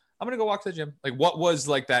gonna go walk to the gym? Like what was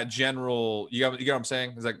like that general, you get what I'm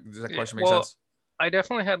saying? Does that question make sense? I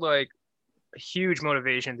definitely had like a huge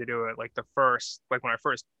motivation to do it. Like when I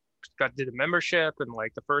first did the membership, and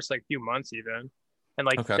like the first like few months even. And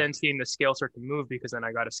like then seeing the scale start to move, because then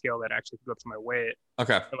I got a scale that actually could go up to my weight.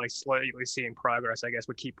 Okay. And like slightly seeing progress, I guess,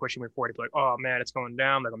 would keep pushing me forward to be like, oh man, it's going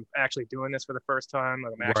down. Like I'm actually doing this for the first time.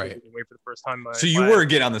 Like I'm actually losing weight for the first time. So you were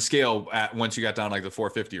getting on the scale once you got down like the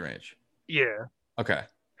 450 range. Yeah. Okay.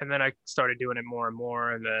 And then I started doing it more and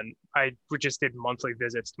more. And then I just did monthly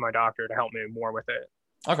visits to my doctor to help me more with it.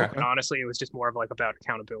 Okay. And honestly, it was just more of like about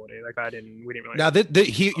accountability. Like we didn't really. Now,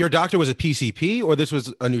 your doctor was a PCP, or this was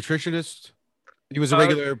a nutritionist? He was a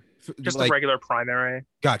regular, just a regular primary.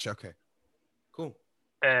 Gotcha. Okay, cool.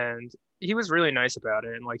 And he was really nice about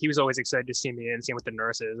it, and like he was always excited to see me and see with the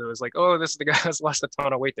nurses. It was like, oh, this is the guy that's lost a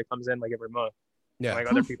ton of weight that comes in like every month. Yeah.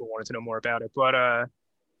 Like other people wanted to know more about it, but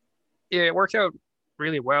yeah, it worked out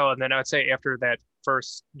really well. And then I'd say after that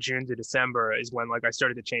first June to December is when like I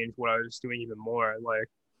started to change what I was doing even more. Like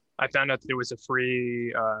I found out that there was a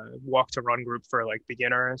free walk to run group for like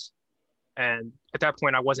beginners. And at that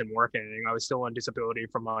point, I wasn't working. I was still on disability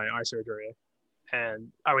from my eye surgery, and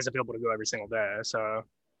I was available to go every single day. So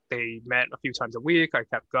they met a few times a week. I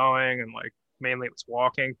kept going, and like mainly it was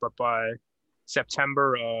walking. But by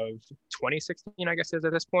September of 2016, I guess is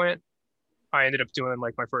at this point, I ended up doing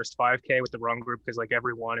like my first 5K with the run group because like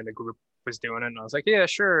everyone in the group was doing it, and I was like, yeah,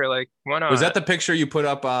 sure, like why not? Was that the picture you put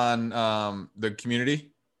up on the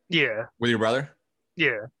community? Yeah, With your brother?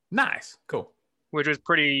 yeah, Nice, cool. which was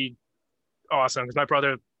pretty awesome because my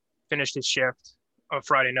brother finished his shift on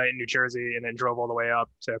Friday night in New Jersey and then drove all the way up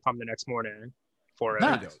to come the next morning for it.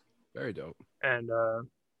 Very Nice. dope. Very dope. And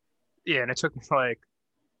yeah, and it took me like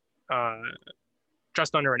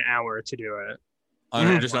just under an hour to do it.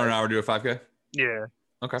 Just under an hour to do a 5K? Yeah.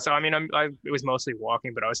 Okay. So I mean, it was mostly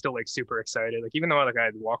walking, but I was still like super excited. Like even though like I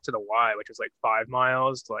had walked to the Y, which was like 5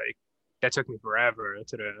 miles, like that took me forever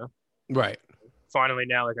to do. Right. Finally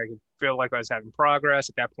now, like I could feel like I was having progress.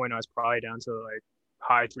 At that point, I was probably down to like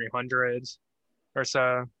high 300s or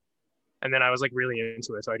so. And then I was like really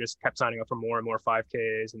into it. So I just kept signing up for more and more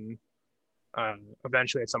 5Ks. And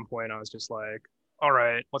eventually at some point I was just like, all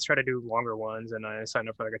right, let's try to do longer ones. And I signed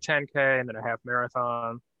up for like a 10K and then a half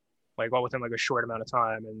marathon, like all within like a short amount of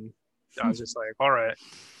time. And I was just like, all right.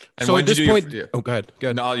 And So when at did this you point, yeah. oh, go ahead. Go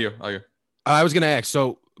ahead. No, all you. I was going to ask,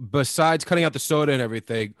 so besides cutting out the soda and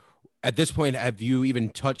everything, at this point, have you even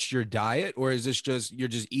touched your diet, or is this just, you're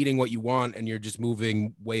just eating what you want and you're just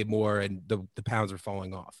moving way more and the pounds are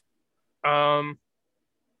falling off?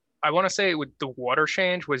 I want to say the water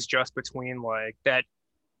change was just between like that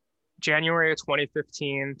January of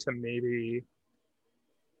 2015 to maybe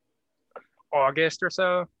August or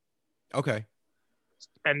so. Okay.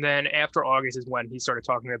 And then after August is when he started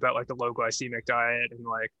talking about like the low glycemic diet, and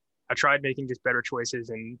like I tried making just better choices,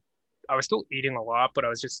 and I was still eating a lot, but I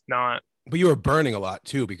was just not. But you were burning a lot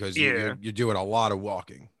too, because Yeah. you're doing a lot of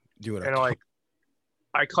walking. Doing And like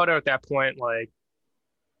I cut out at that point like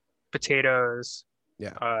potatoes,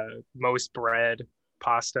 Yeah. most bread,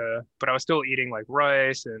 pasta, but I was still eating like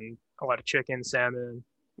rice and a lot of chicken, salmon.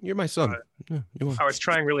 You're my son. Yeah, you are. I was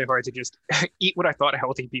trying really hard to just eat what I thought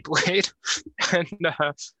healthy people ate, and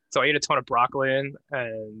so I ate a ton of broccoli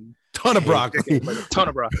and Ton of broccoli. chicken, like a ton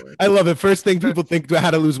of broccoli. I love it. First thing people think about how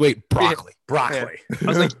to lose weight, broccoli. Broccoli. I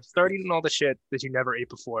was like, start eating all the shit that you never ate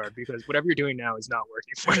before, because whatever you're doing now is not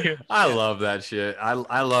working for you. I love that shit.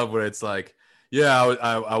 I love when it's like, yeah,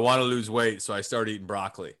 I want to lose weight, so I start eating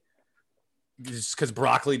broccoli. Just because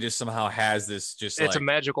broccoli just somehow has this just It's like a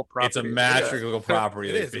magical property. it's a magical property.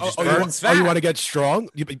 It is. It just you burns want, fat. you want to get strong?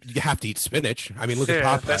 You have to eat spinach. I mean, look at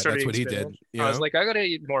Yeah, Popeye. that's That's what what he spinach. did. You I was know? like, I gotta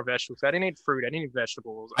eat more vegetables. I didn't eat fruit. I didn't eat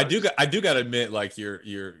vegetables. I do got to admit, like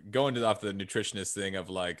you're going off the nutritionist thing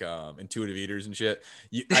of like intuitive eaters and shit.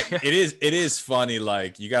 It is funny.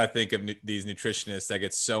 Like you got to think of these nutritionists that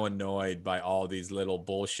get so annoyed by all these little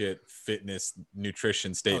bullshit fitness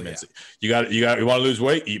nutrition statements. You want to lose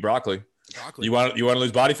weight? Eat broccoli. Broccoli. You want to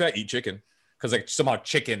lose body fat? Eat chicken. Because like somehow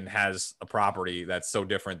chicken has a property that's so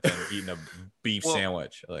different than eating a beef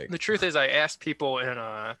sandwich. Like The truth is, I asked people in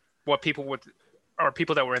what people would, or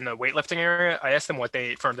people that were in the weightlifting area, I asked them what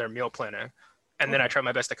they ate for their meal planning, and then I tried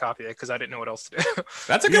my best to copy it because I didn't know what else to do.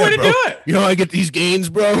 that's a good way to do it. You know how I get these gains,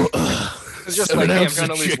 bro? It's just like, hey, I'm trying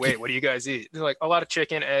to lose weight. What do you guys eat? They're like, a lot of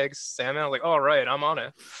chicken, eggs, salmon. I'm like, all right, I'm on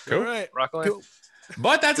it. Cool. All right. Broccoli. Cool.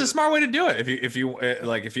 But that's a smart way to do it. If you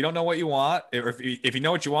don't know what you want, or if you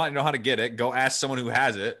know what you want, you know how to get it. Go ask someone who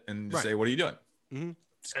has it and just say, "What are you doing?"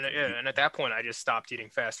 Mm-hmm. And at that point, I just stopped eating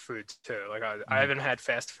fast food too. Like I haven't had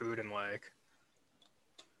fast food in like,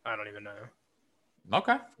 I don't even know.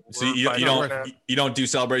 Okay. So We're you don't do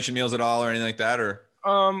celebration meals at all or anything like that, or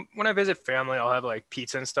when I visit family, I'll have like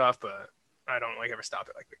pizza and stuff, but I don't like ever stop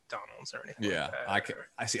at like McDonald's or anything. yeah, like that.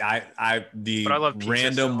 I see. I But I love pizza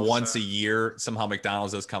random still, once so. a year somehow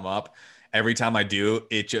McDonald's does come up. Every time I do,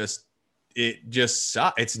 it just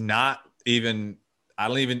sucks. It's not even.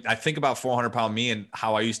 I think about 400-pound me and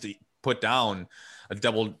how I used to put down a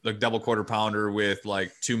double quarter pounder with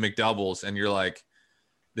like 2 McDoubles, and you're like,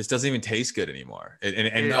 this doesn't even taste good anymore.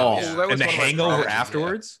 And the hangover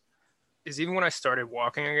afterwards is even when I started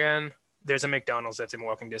walking again. There's a McDonald's that's in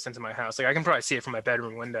walking distance of my house. Like I can probably see it from my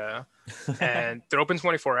bedroom window, and they're open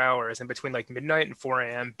 24 hours. And between like midnight and 4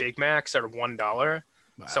 a.m., Big Macs are $1. Wow.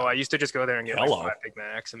 So I used to just go there and get like 5 Big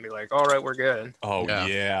Macs and be like, all right, we're good. Oh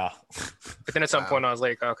yeah. But then at some point I was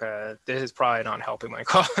like, okay, this is probably not helping my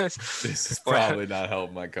cause. This is probably not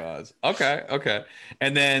helping my cause. Okay.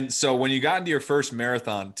 And then, so when you got into your first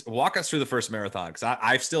marathon, walk us through the first marathon. Cause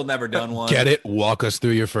I've still never done one. Get it? Walk us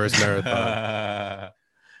through your first marathon.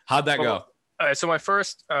 How'd that go? So my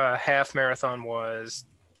first half marathon was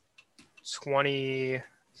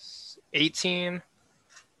 2018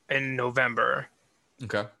 in November.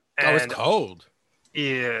 Okay. That was cold.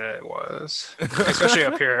 Yeah, it was, especially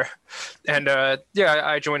up here. And yeah,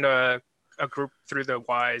 I joined a group through the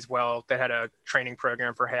Y as well that had a training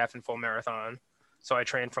program for half and full marathon. So I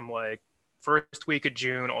trained from like first week of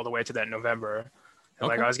June all the way to that November. And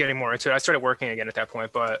like I was getting more into it. I started working again at that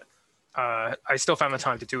point, but I still found the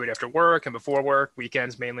time to do it after work and before work,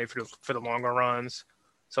 weekends mainly for the longer runs.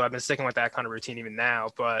 So I've been sticking with that kind of routine even now.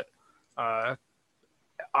 But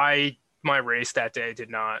my race that day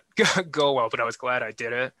did not go well, but I was glad I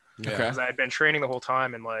did it because I had been training the whole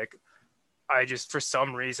time, and like I just, for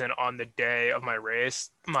some reason, on the day of my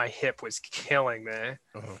race, my hip was killing me,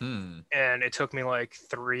 and it took me like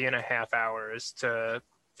 3.5 hours to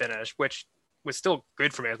finish, which was still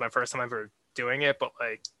good for me. It was my first time ever doing it, but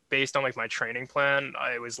like based on like my training plan,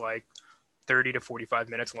 I was like 30 to 45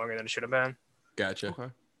 minutes longer than it should have been. Gotcha. Okay.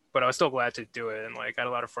 But I was still glad to do it, and like I had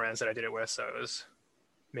a lot of friends that I did it with, so it was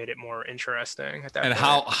made it more interesting at that and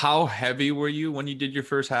point. how heavy were you when you did your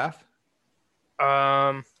first half?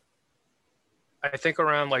 I think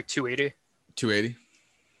around like 280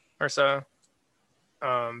 or so.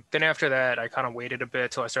 Then after that, I kind of waited a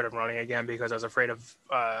bit till I started running again because I was afraid of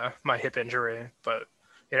my hip injury. But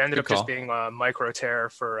it ended up just being a micro tear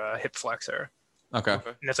for a hip flexor. Okay.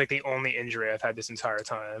 And that's like the only injury I've had this entire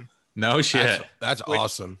time. No shit. That's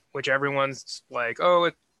awesome. Which everyone's like, oh,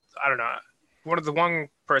 I don't know. One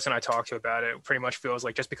person I talked to about it pretty much feels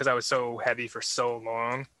like just because I was so heavy for so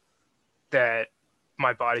long that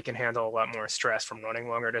my body can handle a lot more stress from running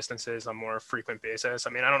longer distances on more frequent basis.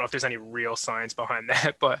 I mean, I don't know if there's any real science behind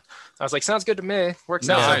that, but I was like, sounds good to me. Works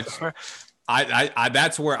out. I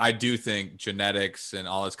that's where I do think genetics and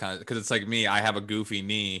all this kind of, because it's like me, I have a goofy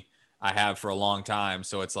knee. I have for a long time.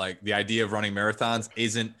 So it's like the idea of running marathons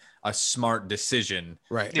isn't a smart decision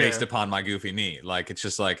based upon my goofy knee. Like, it's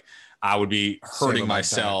just like, I would be hurting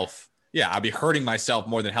myself. Yeah. I'd be hurting myself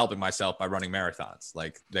more than helping myself by running marathons.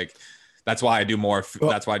 Like that's why I do more.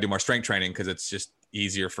 That's why I do more strength training. Cause it's just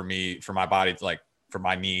easier for me, for my body, to like for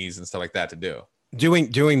my knees and stuff like that to do. Doing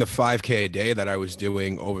the 5K a day that I was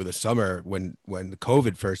doing over the summer when the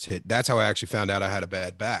COVID first hit, that's how I actually found out I had a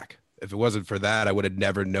bad back. If it wasn't for that, I would have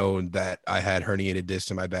never known that I had herniated discs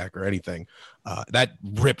in my back or anything. That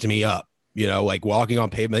ripped me up, like walking on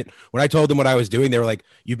pavement. When I told them what I was doing, they were like,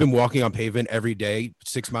 "You've been walking on pavement every day,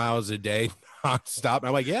 6 miles a day, nonstop." And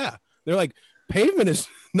I'm like, "Yeah." They're like, "Pavement is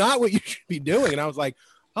not what you should be doing." And I was like,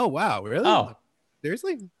 "Oh, wow. Really? Oh,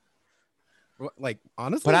 seriously?" Like,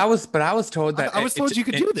 honestly, but I was told that I was told you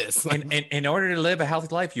could do this. In order to live a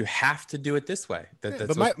healthy life, you have to do it this way.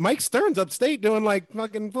 But Mike Stern's upstate doing like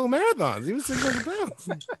fucking full marathons. He was 600 pounds.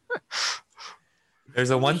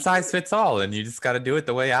 There's a one size fits all, and you just got to do it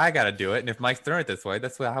the way I got to do it. And if Mike's doing it this way,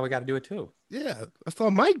 that's how we got to do it too. Yeah, that's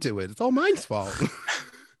all Mike do it. It's all Mike's fault.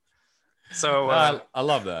 So I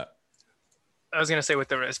love that. I was gonna say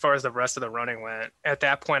as far as the rest of the running went, at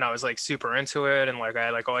that point I was like super into it, and like I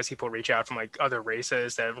had like all these people reach out from like other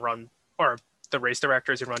races that run, or the race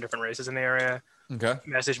directors who run different races in the area. Okay.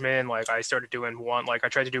 Message me, and like I started doing I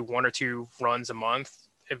tried to do 1 or 2 runs a month,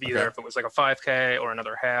 if it was like a 5K or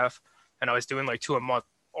another half, and I was doing like 2 a month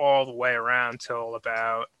all the way around till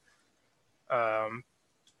about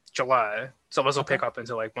July. So this will pick up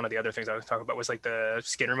into like one of the other things I was talking about was like the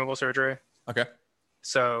skin removal surgery. Okay.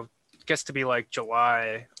 So gets to be like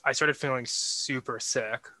July, I started feeling super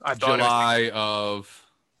sick. I thought July of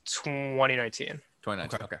 2019.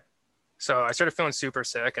 Okay. So I started feeling super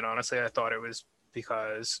sick, and honestly, I thought it was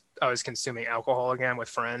because I was consuming alcohol again with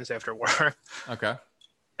friends after work. Okay.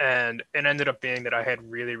 And it ended up being that I had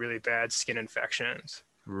really, really bad skin infections.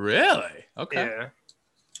 Really? Okay. Yeah.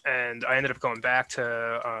 And I ended up going back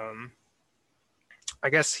to, I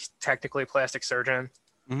guess technically plastic surgeon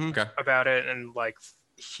about it, and like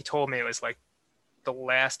he told me it was like the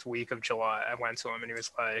last week of July. I went to him, and he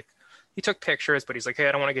was like, he took pictures, but he's like, "Hey,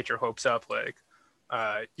 I don't want to get your hopes up. Like,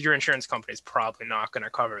 your insurance company's probably not going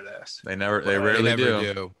to cover this." They rarely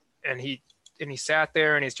do. And he sat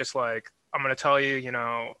there, and he's just like, "I'm going to tell you,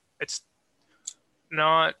 it's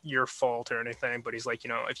not your fault or anything," but he's like,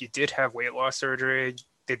 if you did have weight loss surgery,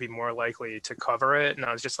 they'd be more likely to cover it. And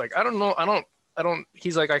I was just like, I don't know. I don't,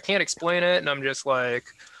 he's like, I can't explain it. And I'm just like,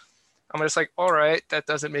 all right, that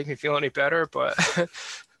doesn't make me feel any better, but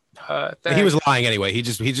he was lying anyway. He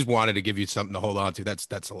just wanted to give you something to hold on to.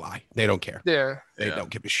 That's a lie. They don't care. Yeah. They don't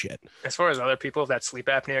give a shit. As far as other people, that sleep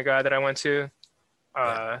apnea guy that I went to,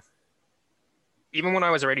 even when I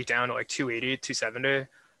was already down to like 280, 270,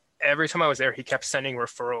 every time I was there, he kept sending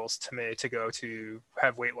referrals to me to go to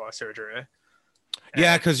have weight loss surgery.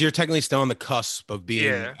 Yeah, because you're technically still on the cusp of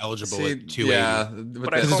being eligible at 280. Yeah,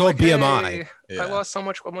 but this is all BMI. I lost so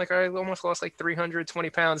much. I'm like, I almost lost like 320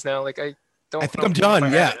 pounds now. Like, I don't. I think I'm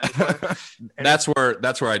done. Yeah. That's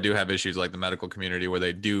where I do have issues, like the medical community, where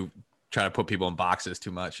they do try to put people in boxes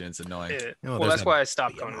too much, and it's annoying. No, well, that's there's why I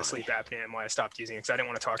stopped going to sleep apnea and why I stopped using it, because I didn't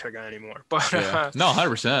want to talk to the guy anymore. But Yeah. No,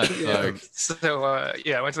 100%. yeah. Like, So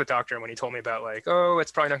yeah, I went to the doctor, and when he told me about like, oh,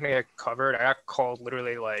 it's probably not gonna get covered, I got called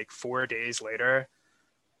literally like 4 days later,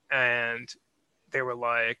 and they were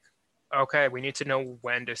like, okay, we need to know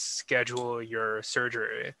when to schedule your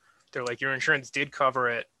surgery. They're like, your insurance did cover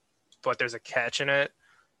it, but there's a catch in it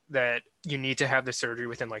that you need to have the surgery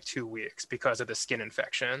within like 2 weeks because of the skin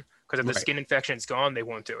infection. Because if the skin infection's gone, they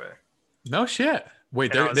won't do it. no shit.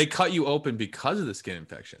 Wait, they cut you open because of the skin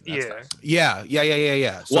infection. That's Yeah.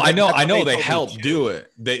 Yeah. So well, I know they told me help to. do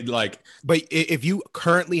it. They like But if you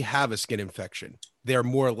currently have a skin infection, they're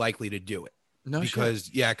more likely to do it. no because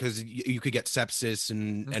shit. because you could get sepsis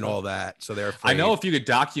and all that. So they're I afraid. know if you could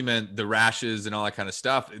document the rashes and all that kind of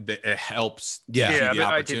stuff, it helps. Yeah. Yeah, the but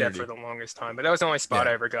I did that opportunity. for the longest time. But that was the only spot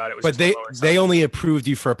I ever got. It was But just my they lower they side. only approved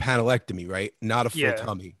you for a panellectomy, right? Not a full Yeah.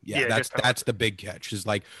 tummy. Yeah, Yeah, just that's the big catch. Is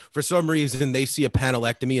like for some reason they see a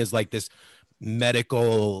panellectomy as like this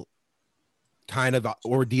medical kind of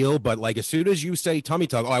ordeal, but like as soon as you say tummy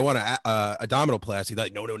tuck, oh, I want a abdominoplasty, they're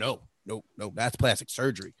like no, that's plastic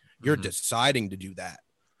surgery. You're Mhm. deciding to do that.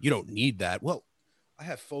 You don't need that. Well, I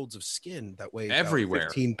have folds of skin that weigh about Everywhere.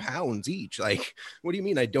 15 pounds each. Like, what do you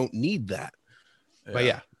mean I don't need that? But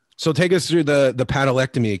yeah. So take us through the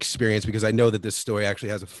panellectomy experience, because I know that this story actually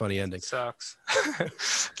has a funny ending. It sucks.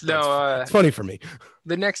 No, It's funny for me.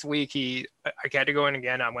 the next week I had to go in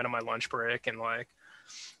again. I went on my lunch break, and like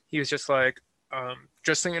he was just like,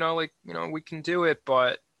 just so you know, like, you know, we can do it,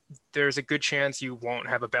 but there's a good chance you won't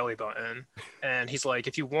have a belly button. And he's like,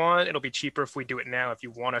 if you want, it'll be cheaper if we do it now, if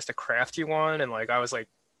you want us to craft you one. And like I was like,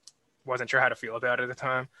 wasn't sure how to feel about it at the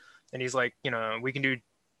time. And he's like, you know, we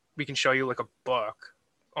can show you like a book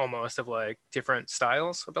almost of like different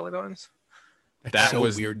styles of belly buttons. That's so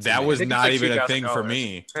was weird. that to me. was I think it's not like even a thing for $2,000.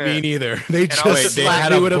 me. Me neither. They And I was just just slapped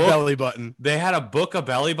had me a with a book. belly button. They had a book of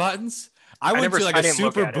belly buttons. I went never- to like I a didn't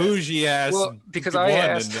look super at it. bougie ass Well, because one, I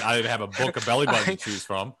asked- and I didn't have a book of belly buttons to choose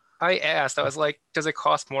from. I asked, I was like, does it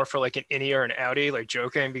cost more for like an innie or an outie? Like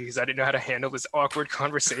joking, because I didn't know how to handle this awkward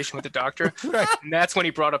conversation with the doctor. Right. And that's when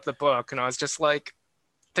he brought up the book. And I was just like,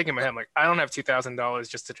 thinking in my head, I'm like, I don't have $2,000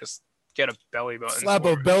 just to just get a belly button. Slap for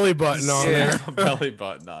a it. belly button on Yeah. there. belly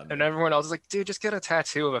button on. And everyone else is like, dude, just get a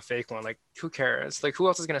tattoo of a fake one. Like, who cares? Like, who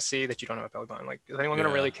else is going to see that you don't have a belly button? Like, is anyone going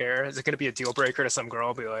Yeah. to really care? Is it going to be a deal breaker to some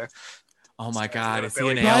girl? Be like, Oh my God, is he By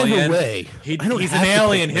an the By the alien? way, He, I don't he's have an to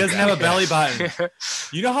alien. pick He doesn't my have a belly button. yeah,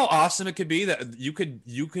 You know how awesome it could be that you could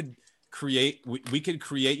create. We could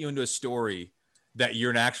create you into a story that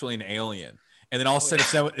you're actually an alien, and then all of a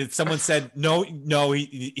sudden, if someone said no,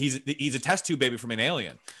 he's a test tube baby from an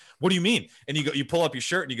alien. What do you mean? And you pull up your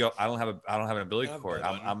shirt and you go, I don't have an umbilical cord.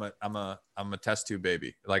 I'm a test tube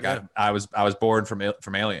baby. Like Yeah. I was born from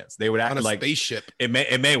aliens. They would act on a like spaceship. it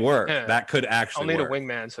may work. Yeah. That could I'll actually need work. a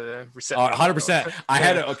wingman to reset. 100%. I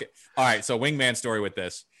had Yeah. okay. All right. So wingman story with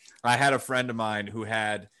this. I had a friend of mine who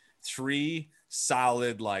had 3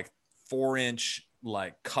 solid, like 4-inch,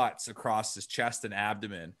 like cuts across his chest and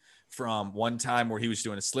abdomen from one time where he was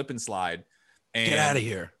doing a slip and slide. And Get out of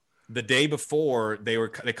here. the day before they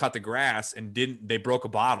cut the grass and they broke a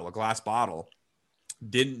glass bottle,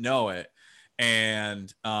 didn't know it.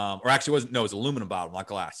 And, or actually it was aluminum bottle, not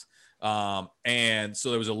glass. And so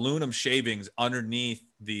there was aluminum shavings underneath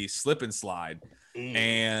the slip and slide.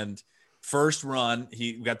 And first run,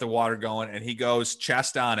 he got the water going and he goes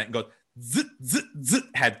chest on it and goes, zit, zit, zit,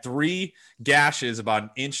 had 3 gashes about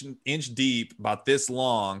an inch deep, about this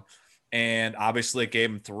long. And obviously it gave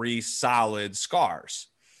him 3 solid scars.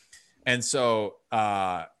 And so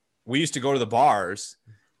we used to go to the bars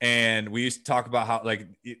and we used to talk about how like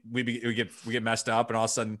we get messed up, and all of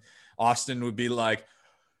a sudden Austin would be like,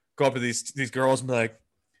 go up to these girls and be like,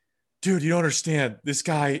 dude, you don't understand. This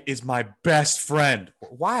guy is my best friend.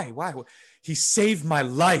 Why? He saved my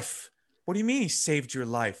life. What do you mean he saved your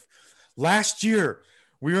life? Last year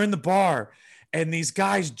we were in the bar and these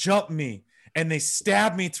guys jumped me and they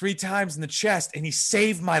stabbed me 3 times in the chest and he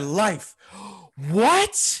saved my life.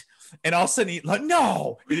 What? And all of a sudden he'd like,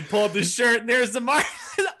 no. He'd pull up his shirt and there's the mark.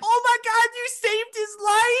 Oh my God, you saved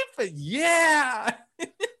his life. Yeah.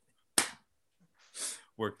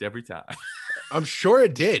 Worked every time. I'm sure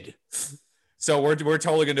it did. So we're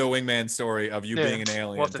totally gonna do a wingman story of you Yeah. being an alien.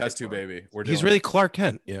 We'll have to Test think tube about baby. We're He's doing really it. Clark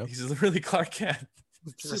Kent, you know. He's really Clark Kent.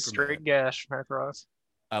 Just a straight gash across.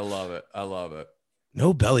 I love it.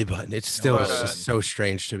 No belly button. It's still But, just so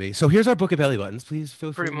strange to me. So here's our book of belly buttons. Please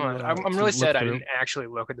feel free. Pretty much. to, I'm to really look sad I through. didn't actually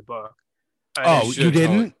look at the book. I Oh, should you totally-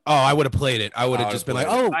 didn't? Oh, I would have played it. I would I have just been would've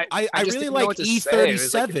like, played oh, I just really didn't know like what to say. It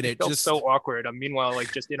was like, E37. it felt just so awkward. Meanwhile,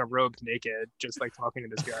 like just in a robe naked, just like talking to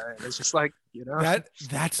this guy. And it's just like,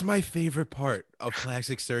 that's my favorite part of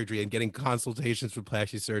plastic surgery and getting consultations with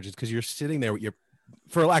plastic surgeons, because you're sitting there with your,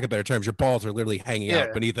 for lack of better terms, your balls are literally hanging out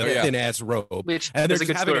Yeah. beneath a Yeah. thin ass robe. which And there's they're a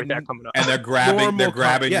good just having story with that coming up. And they're grabbing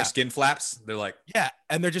Normal your yeah. skin flaps. They're like, Yeah,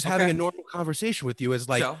 and they're just having Okay. a normal conversation with you as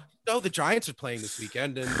like, so no, the Giants are playing this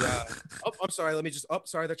weekend, and oh, I'm sorry, let me just, oh,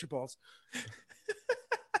 sorry, that's your balls.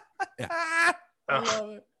 I Uh, love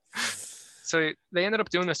it. So they ended up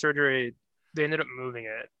doing the surgery. They ended up moving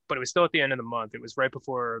it, but it was still at the end of the month. It was right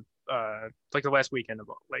before, like the last weekend of,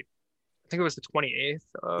 like, I think it was the 28th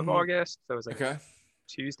of Mhm. August. So it was like Okay.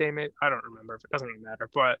 Tuesday, maybe. I don't remember. If it doesn't really matter.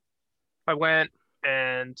 But I went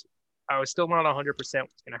and I was still not 100%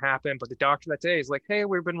 what's going to happen. But the doctor that day is like, hey,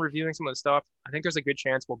 we've been reviewing some of the stuff. I think there's a good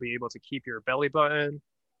chance we'll be able to keep your belly button.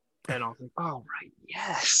 And I was like, oh, right.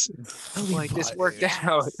 Yes. Belly Like this button. worked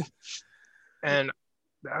out. And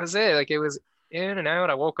that was it. Like it was in and out.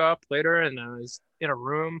 I woke up later and I was in a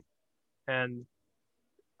room and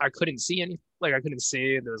I couldn't see any, like I couldn't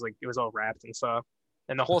see. There was like, it was all wrapped and stuff.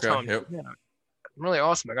 And the whole Okay, time, yep. yeah, really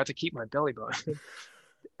awesome. I got to keep my belly button.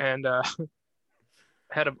 And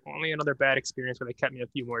had only another bad experience where they kept me a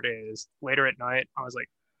few more days. Later at night, I was like,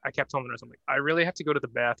 I kept telling the nurse, I'm like, I really have to go to the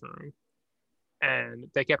bathroom. And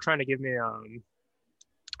they kept trying to give me,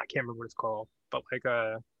 I can't remember what it's called, but like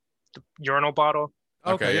the urinal bottle.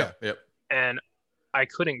 Okay. Yeah. Yep. And I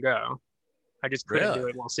couldn't go. I just couldn't do Really?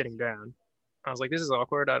 it while sitting down. I was like, this is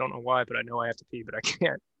awkward. I don't know why, but I know I have to pee, but I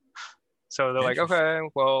can't. So they're like, Interesting. okay,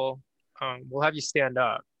 well, we'll have you stand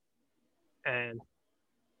up. And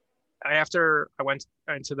after I went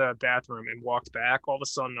into the bathroom and walked back, all of a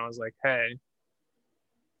sudden I was like, hey,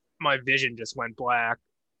 my vision just went black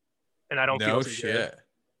and I don't feel No too good. shit.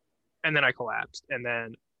 And then I collapsed. And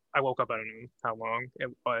then I woke up, I don't know how long it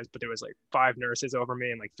was, but there was like 5 nurses over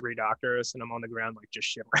me and like 3 doctors, and I'm on the ground like just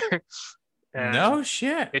shivering. And No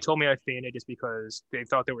shit. they told me I fainted just because they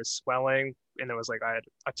thought there was swelling, and there was like I had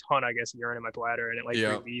a ton, I guess, of urine in my bladder, and it like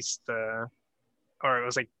Yeah. released or it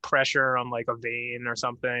was like pressure on like a vein or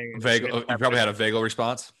something. and Vagal. it You probably had a vagal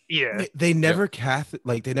response. Yeah, They never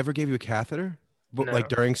they never gave you a catheter, but No. like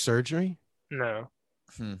during surgery. no.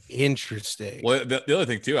 Interesting. Well, the other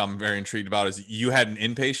thing too, I'm very intrigued about is you had an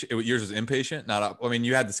inpatient. Yours was inpatient, not out. I mean,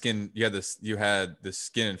 you had the skin. You had the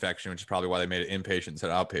skin infection, which is probably why they made it inpatient instead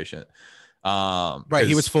of outpatient. Right,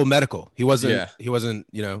 he was full medical. He wasn't. Yeah. He wasn't.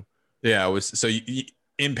 You know. Yeah, it was. So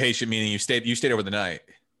inpatient meaning you stayed over the night.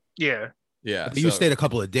 Yeah, Yeah, But you so- stayed a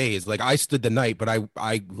couple of days. Like I stood the night, but I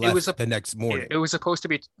left was the next morning. it was supposed to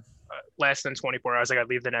be less than 24 hours. Like I'd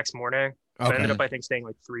leave the next morning. So I ended Okay. up, I think, staying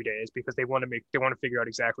like 3 days because they want to figure out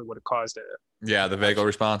exactly what had caused it. Yeah, the vagal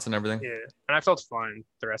response and everything. Yeah, and I felt fine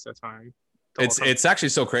the rest of the time. The whole time. It's actually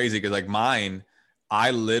so crazy because like mine,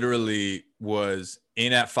 I literally was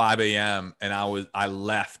in at 5 a.m. and I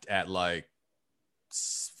left at like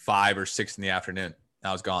 5 or 6 in the afternoon.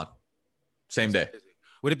 I was gone. Same day.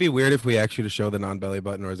 Would it be weird if we asked you to show the non-belly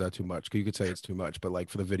button, or is that too much? 'Cause you could say it's too much, but like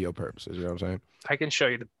for the video purposes, you know what I'm saying? I can show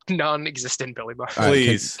you the non-existent belly button. All right,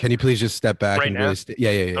 Please. can you please just step back Right and now? really? Yeah.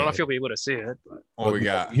 I don't know if you'll be able to see it, but What we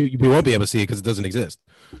got? We won't be able to see it because it doesn't exist.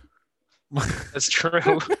 that's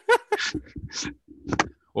true.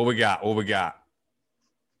 What we got? What we got?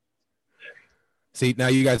 See, now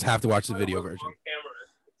you guys have to watch the video version.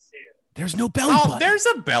 There's no belly Oh, button. there's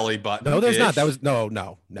a belly button. No, there's not. ish. That was no.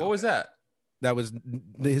 What was that? That was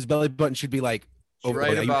his belly button should be like over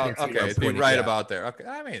Right you about. can't see Okay, where I'm it's be pointing, right yeah. about there. Okay,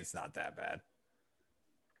 I mean it's not that bad.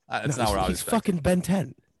 That's No, not what I was he's expecting. fucking Ben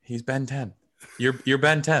 10. He's Ben 10. You're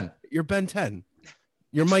Ben 10. You're Ben 10.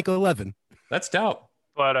 You're Michael 11. That's dope.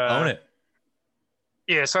 But Own it.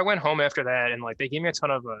 yeah, so I went home after that, and like they gave me a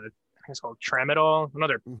ton of I think it's called Tramadol,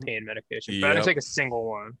 another Mhm. pain medication. But I Yep. didn't take a single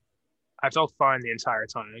one. I felt fine the entire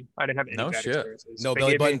time. I didn't have any No bad shit. experiences. No They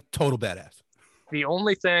belly gave me- button. Total badass. The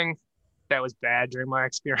only thing that was bad during my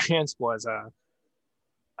experience was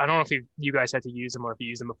I don't know if you guys had to use them or if you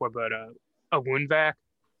used them before, but a wound vac.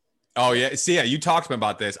 Oh yeah. See, yeah, you talked to me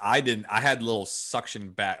about this. I didn't. I had a little suction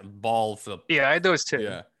back ball for the. Yeah, I had those too.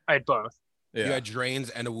 Yeah. I had both. Yeah. You had drains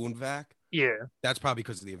and a wound vac. Yeah. That's probably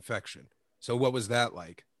because of the infection. So what was that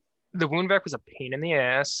like? The wound vac was a pain in the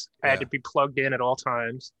ass. I had Yeah. to be plugged in at all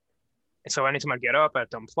times. And so anytime I get up, I have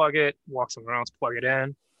to unplug it, walk somewhere else, plug it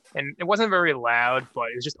in. And it wasn't very loud,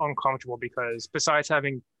 but it was just uncomfortable because besides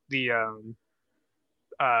having the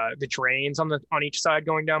drains on each side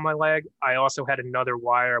going down my leg, I also had another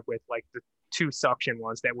wire with like the 2 suction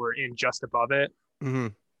ones that were in just above it. Mm-hmm.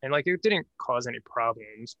 And like it didn't cause any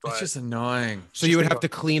problems, but It's just annoying. So you would have to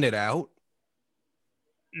clean it out.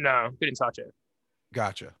 No, didn't touch it.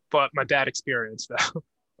 Gotcha. But my bad experience though.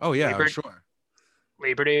 Oh yeah, Labor, I'm sure.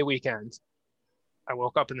 Labor Day weekend. I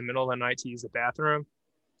woke up in the middle of the night to use the bathroom,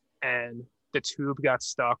 and the tube got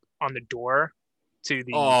stuck on the door to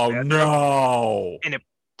the Oh bathroom, no. and it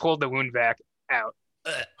pulled the wound vac out.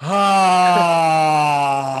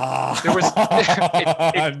 Ah. There was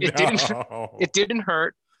No. it didn't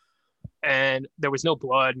hurt, and there was no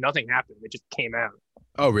blood. Nothing happened. It just came out.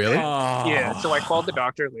 Oh really? Yeah. So I called the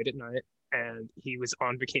doctor late at night, and he was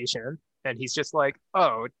on vacation. And he's just like,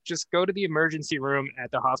 "Oh, just go to the emergency room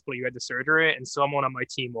at the hospital you had the surgery, and someone on my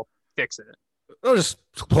team will fix it." I'll just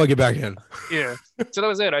plug it back in. Yeah. So that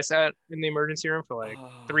was it. I sat in the emergency room for like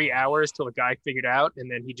 3 hours till the guy figured out,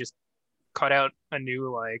 and then he just cut out a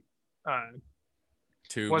new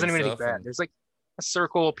Tube wasn't and even anything stuff bad. and- There's like a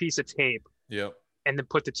circle piece of tape, Yep. and then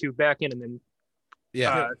put the tube back in, and then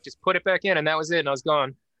Yeah. just put it back in, and that was it. And I was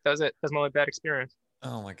gone. That was it. That was my only bad experience.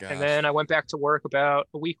 Oh my gosh. And then I went back to work about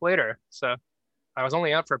a week later. So I was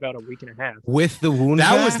only out for about a week and a half. With the wound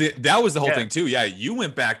that vac? was the whole Yeah. thing too. Yeah, you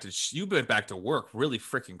went back to work really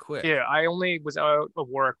freaking quick. Yeah, I only was out of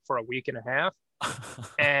work for a week and a half,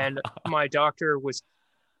 and my doctor was.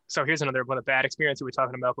 So here's another one of the bad experience we were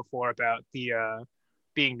talking about before about the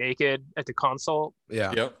being naked at the consult.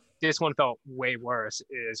 Yeah. Yep. This one felt way worse.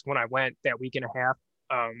 Is when I went that week and a half,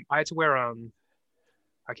 I had to wear I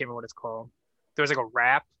can't remember what it's called. There was like a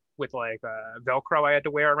wrap with like Velcro I had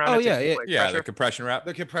to wear around. Oh, it to yeah, keep, like, Yeah, pressure. the compression wrap.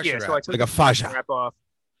 The compression Yeah, wrap. so I took like a the fascia. wrap off,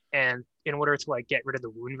 and in order to like get rid of the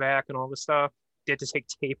wound vac and all this stuff, they had to take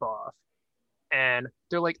tape off. And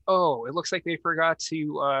they're like, "Oh, it looks like they forgot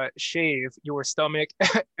to shave your stomach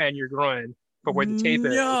and your groin for where the tape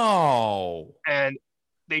is." No. And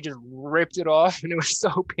they just ripped it off, and it was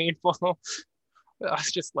so painful. I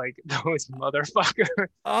was just like, "Those motherfuckers!"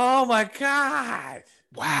 Oh my god.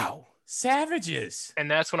 Wow. Savages. And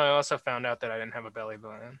that's when I also found out that I didn't have a belly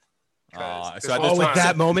button. 'Cause this so at whole this Oh, time- at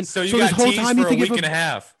that moment. So you this got whole teased time you for a think week of and a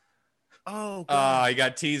half. Oh, God. You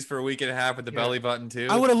got teased for a week and a half with the Yeah. belly button too.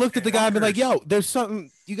 I would have looked at the guy and been like, Fuckers. "Yo, there's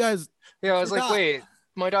something. You guys." Yeah, I was like, forgot. "Wait."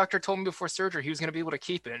 My doctor told me before surgery he was going to be able to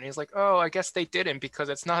keep it. And he's like, "Oh, I guess they didn't because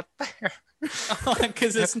it's not there."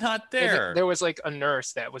 Because it's not there. There was like a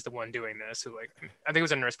nurse that was the one doing this who, like, I think it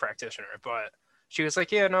was a nurse practitioner, but she was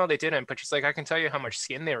like, "Yeah, no, they didn't." But she's like, "I can tell you how much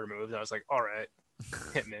skin they removed." And I was like, "All right,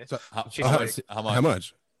 hit me." So, How, She's how like- much? How much? how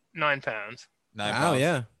much? 9 pounds. 9 Wow. pounds.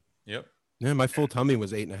 Yeah. Yep. Yeah. My full tummy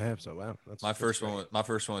was 8.5. So wow. My first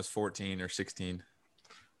one was 14 or 16.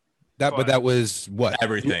 But that was what?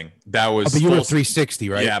 Everything. That Oh, was but you were full- 360,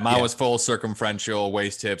 right? Yeah, mine was full circumferential,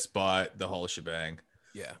 waist tips, but the whole shebang.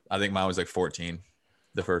 Yeah. I think mine was like 14,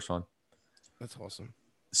 the first one. That's awesome.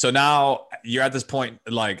 So now you're at this point,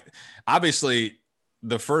 like obviously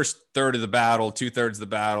the first third of the battle, 2/3 of the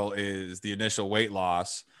battle is the initial weight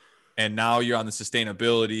loss. And now you're on the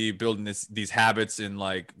sustainability, building these habits and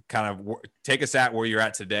like kind of take us at where you're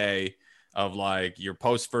at today of like your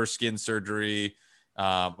post first skin surgery,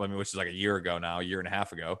 which is like a year ago now, a year and a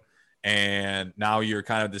half ago. And now you're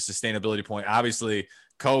kind of the sustainability point. Obviously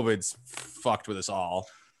COVID's fucked with us all.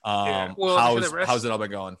 Yeah. Well, for the rest- how's it all been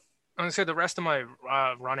going? I'm gonna say the rest of my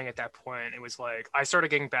running at that point, it was like I started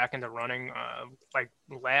getting back into running like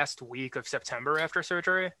last week of September after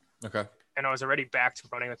surgery, Okay. and I was already back to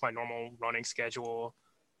running like my normal running schedule.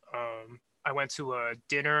 I went to a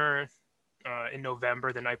dinner in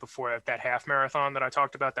November, the night before that half marathon that I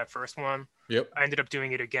talked about, that first one. Yep. I ended up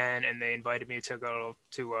doing it again, and they invited me to go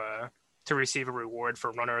to receive a reward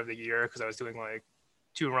for runner of the year because I was doing like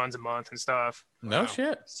 2 runs a month and stuff. No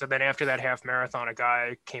shit. So then after that half marathon, a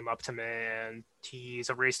guy came up to me, and he's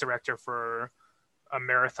a race director for a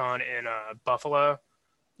marathon in Buffalo.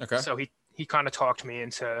 Okay. So he kind of talked me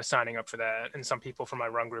into signing up for that, and some people from my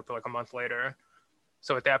run group like a month later.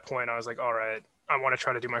 So at that point, I was like, all right, I want to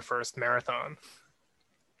try to do my first marathon.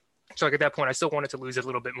 So like at that point, I still wanted to lose a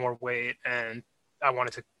little bit more weight, and I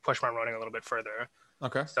wanted to push my running a little bit further.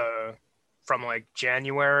 Okay. So from like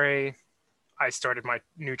January, I started my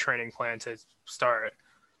new training plan to start,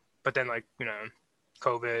 but then like,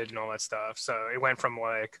 COVID and all that stuff. So it went from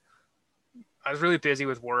like, I was really busy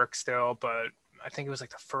with work still, but I think it was like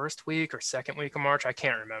the first week or second week of March. I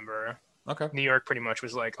can't remember. Okay. New York pretty much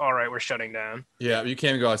was like, all right, we're shutting down Yeah, you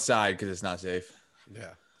can't go outside because it's not safe.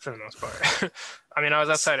 Yeah. for the most part. I mean, I was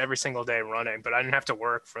outside every single day running, but I didn't have to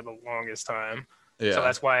work for the longest time. Yeah. So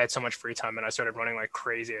that's why I had so much free time, and I started running like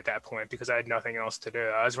crazy at that point because I had nothing else to do.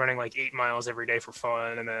 I was running like 8 miles every day for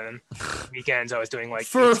fun, and then weekends I was doing like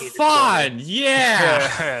for 18 to 20. fun. Yeah.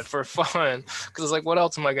 Yeah, for fun. Because it's like, what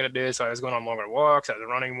else am I gonna do? So I was going on longer walks. I was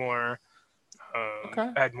running more. Okay.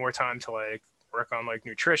 I had more time to like work on like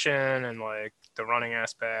nutrition and like the running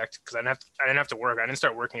aspect because I didn't have to work. I didn't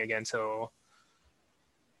start working again until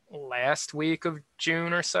last week of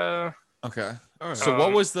June or so. Okay. All right. So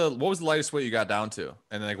what was the lightest weight you got down to?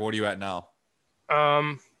 And then like what are you at now?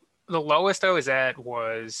 The lowest I was at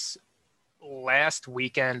was last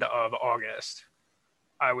weekend of August.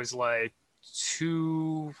 I was like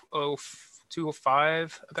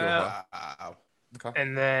 205 about. Wow. Okay.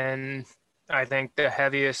 And then I think the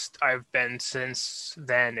heaviest I've been since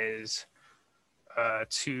then is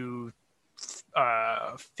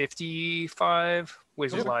 255,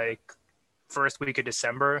 which is like first week of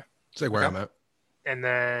December. It's like where I'm at. And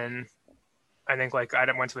then I think like I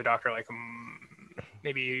went to the doctor like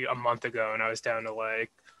maybe a month ago, and I was down to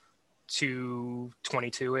like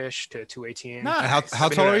 222-ish to 218. Nice. How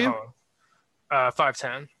tall are you?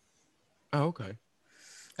 5'10". Oh, okay.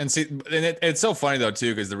 And see, and it's so funny though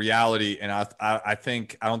too, because the reality, and I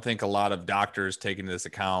don't think a lot of doctors take into this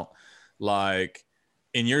account, like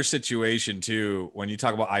in your situation too, when you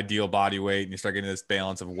talk about ideal body weight and you start getting this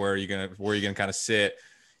balance of where you're gonna kind of sit,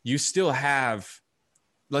 you still have,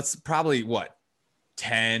 let's probably what,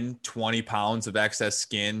 10, 20 pounds of excess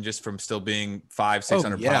skin just from still being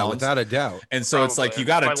 500-600 yeah, pounds. without a doubt. And so it's like you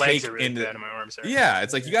got to take into my arms are. yeah,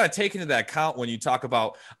 it's like you got to take into that account when you talk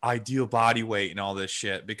about ideal body weight and all this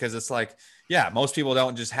shit, because it's like, yeah, most people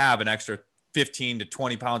don't just have an extra 15 to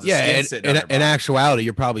 20 pounds of skin sitting on their body. In actuality,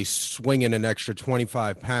 you're probably swinging an extra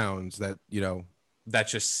 25 pounds that,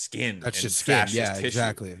 that's just skin. That's and just skin. Yeah, tissue.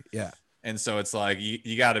 exactly. Yeah. And so it's like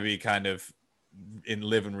you got to be kind of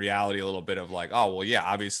live in reality a little bit of like, oh, well, yeah,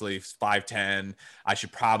 obviously 5'10", I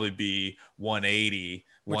should probably be 180,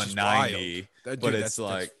 Which 190. But it's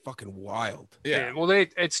like that's fucking wild. Yeah. Well,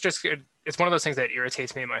 it's one of those things that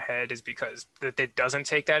irritates me in my head, is because it doesn't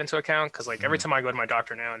take that into account. Because like every time I go to my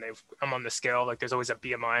doctor now and I'm on the scale, like there's always a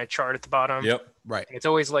BMI chart at the bottom. Yep. Right. And it's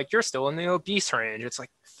always like, you're still in the obese range. It's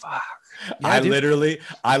like, fuck. Yeah,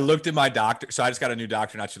 I looked at my doctor. So I just got a new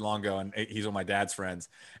doctor not too long ago, and he's one of my dad's friends.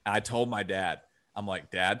 And I told my dad, I'm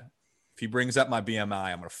like, Dad, if he brings up my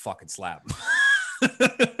BMI, I'm going to fucking slap him.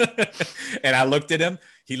 And I looked at him.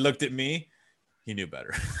 He looked at me. He knew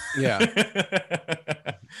better. Yeah.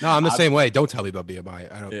 No, I'm the same way. Don't tell me about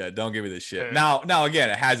BMI. I don't. Yeah, don't give me this shit. Yeah. Now again,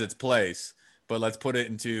 it has its place, but let's put it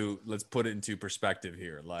into perspective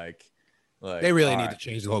here. Like They really need to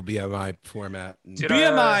change the whole BMI format.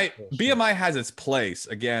 BMI has its place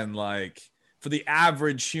again. Like for the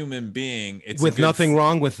average human being, it's with nothing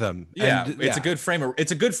wrong with them. Yeah, And, it's a good frame of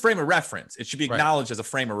reference. It should be acknowledged as a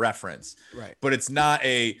frame of reference. Right. But it's not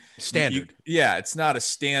a standard. It's not a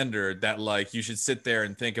standard that like you should sit there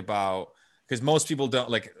and think about, because most people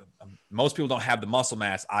don't have the muscle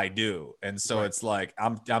mass I do. And so It's like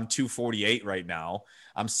I'm 248 right now.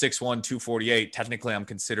 I'm 6'1", 248. Technically I'm a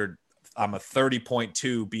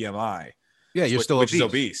 30.2 BMI. Yeah, you're still which is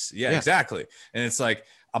obese. Yeah, exactly. And it's like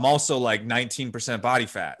I'm also like 19% body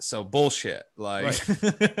fat. So bullshit. Like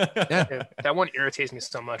Yeah, that one irritates me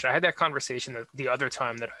so much. I had that conversation the other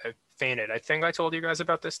time that I fainted. I think I told you guys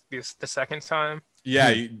about this the second time. Yeah,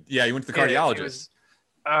 you went to the cardiologist.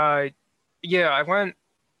 I went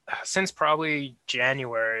since probably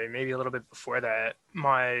January, maybe a little bit before that.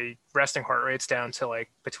 My resting heart rate's down to like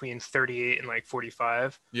between 38 and like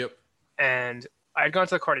 45. Yep. And I'd gone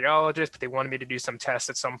to the cardiologist, but they wanted me to do some tests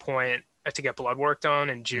at some point to get blood work done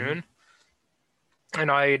in June. Mm-hmm.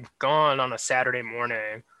 And I'd gone on a Saturday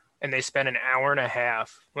morning, and they spent an hour and a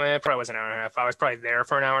half. Well, it probably was an hour and a half. I was probably there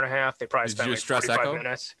for an hour and a half. They probably spent like 45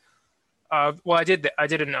 minutes. Well, I did an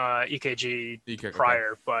EKG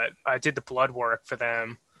prior, but I did the blood work for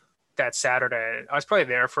them that Saturday. I was probably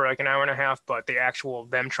there for like an hour and a half, but the actual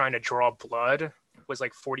them trying to draw blood was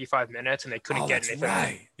like 45 minutes, and they couldn't get anything.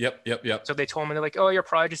 Right. Yep. So they told me, they're like, oh, you're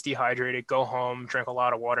probably just dehydrated. Go home, drink a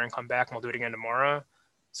lot of water, and come back, and we'll do it again tomorrow.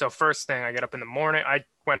 So first thing, I get up in the morning. I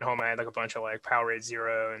went home. I had like a bunch of like Powerade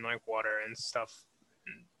Zero and like water and stuff.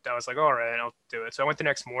 And I was like, all right, I'll do it. So I went the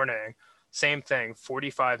next morning. Same thing,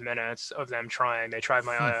 45 minutes of them trying. They tried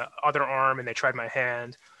my other arm, and they tried my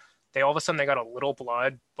hand. They all of a sudden they got a little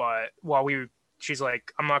blood, but she's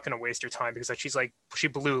like, I'm not going to waste your time, because she's like, she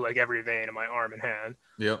blew like every vein in my arm and hand.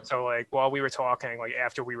 Yeah. So like while we were talking, like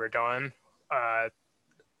after we were done, I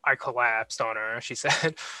collapsed on her. She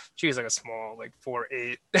said she was like a small, like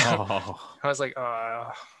 4'8". Oh. I was like,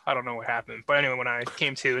 I don't know what happened. But anyway, when I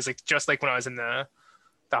came to, it was like just like when I was in the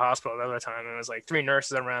hospital the other time, and it was like 3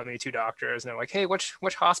 nurses around me, 2 doctors, and they're like, hey, which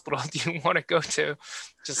hospital do you want to go to?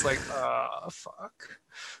 Just like, fuck.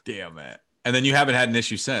 Damn, man. And then you haven't had an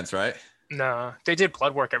issue since, right? No, they did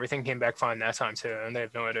blood work. Everything came back fine that time too, and they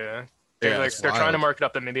have no idea. They're trying to mark it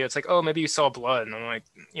up that maybe it's like, oh, maybe you saw blood, and I'm like,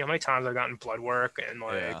 how many times I've gotten blood work and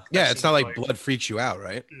like it's not like blood freaks you out,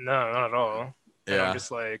 right? No, not at all. And I'm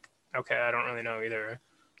just like, okay, I don't really know either.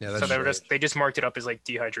 Yeah, so they just marked it up as like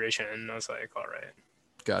dehydration, and I was like, all right.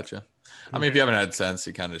 Gotcha. I mean, if you haven't had sense,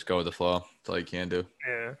 you kind of just go with the flow. That's all you can do.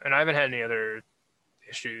 Yeah, and I haven't had any other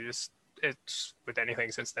issues. It's with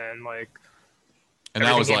anything since then. Like, and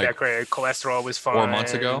that was like that great. Cholesterol was fine. 4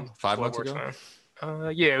 months ago, 5 months ago.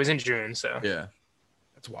 Yeah, it was in June. So yeah,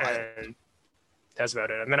 that's wild. And that's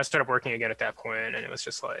about it. And then I started working again at that point, and it was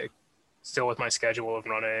just like still with my schedule of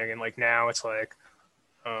running, and like now it's like,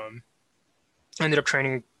 I ended up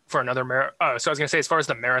training for another marathon. Oh, so I was gonna say, as far as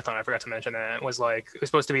the marathon, I forgot to mention that it was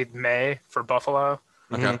supposed to be May for Buffalo,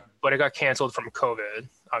 but it got canceled from COVID.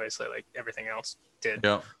 Obviously, like everything else did.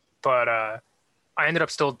 Yeah. But I ended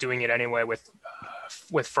up still doing it anyway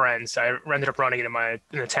with friends. I ended up running it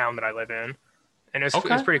in the town that I live in, and it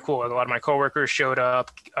was pretty cool. A lot of my coworkers showed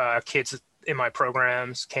up. Kids in my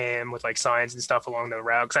programs came with like signs and stuff along the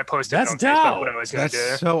route because I posted on Facebook what I was gonna do.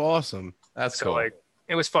 That's so awesome. That's cool. Like,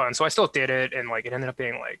 it was fun. So I still did it, and like it ended up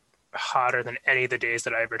being like hotter than any of the days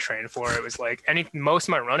that I ever trained for. It was like most of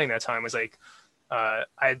my running that time was like I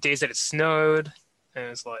had days that it snowed, and it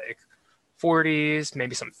was like 40s,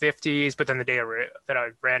 maybe some 50s. But then the day that I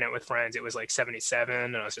ran it with friends, it was like 77,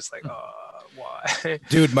 and I was just like, oh, why?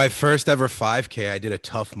 Dude, my first ever 5K, I did a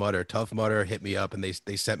Tough Mudder. Tough Mudder hit me up, and they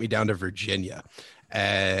sent me down to Virginia.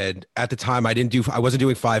 And at the time, I wasn't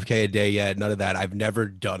doing 5K a day yet. None of that. I've never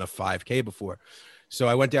done a 5K before. So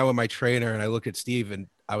I went down with my trainer and I looked at Steve and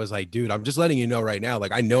I was like, dude, I'm just letting you know right now.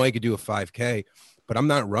 Like, I know I could do a 5K, but I'm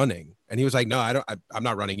not running. And he was like, no, I'm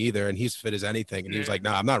not running either. And he's fit as anything. And he was like,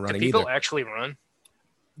 no, I'm not running either. People actually run?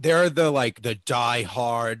 They're the die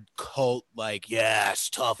hard cult, like, yes,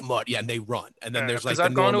 Tough Mud. Yeah. And they run. And then there's like,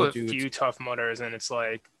 I've gone to a few Tough Mudders, and it's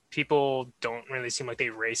like, people don't really seem like they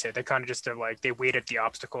race it. They kind of just are like, they wait at the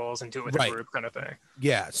obstacles and do it with a group kind of thing.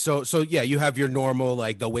 Yeah. So yeah, you have your normal,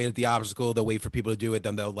 like, they'll wait at the obstacle, they'll wait for people to do it,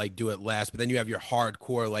 then they'll like do it last. But then you have your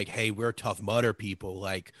hardcore, like, hey, we're Tough Mudder people.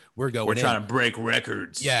 Like, we're trying to break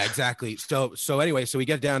records. Yeah, exactly. So anyway, so we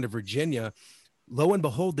get down to Virginia. Lo and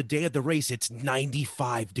behold, the day of the race, it's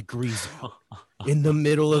 95 degrees out in the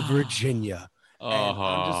middle of Virginia. And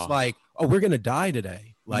I'm just like, oh, we're going to die today.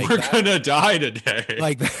 Like, we're gonna die today.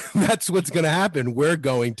 Like, that's what's gonna happen. We're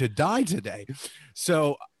going to die today.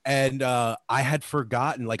 So, and I had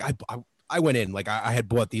forgotten. Like, I went in. Like, I had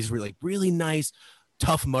bought these really nice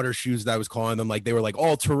Tough Mudder shoes that I was calling them. Like, they were like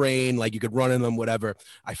all terrain. Like, you could run in them, whatever.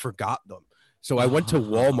 I forgot them. So I went to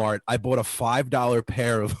Walmart. I bought a $5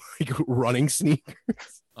 pair of like running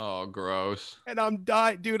sneakers. Oh, gross. And I'm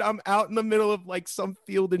dying, dude. I'm out in the middle of like some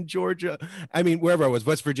field in Georgia. I mean, wherever I was,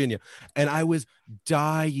 West Virginia. And I was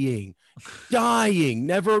dying.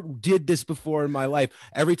 Never did this before in my life.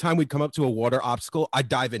 Every time we'd come up to a water obstacle, I'd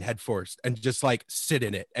dive in head first and just like sit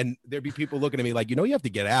in it. And there'd be people looking at me like, you have to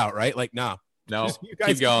get out, right? Like, no, you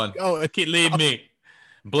guys keep going. Keep leave me.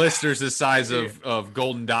 Blisters the size of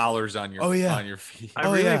golden dollars on your on your feet.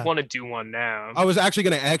 I really want to do one now. I was actually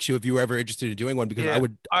going to ask you if you were ever interested in doing one, because I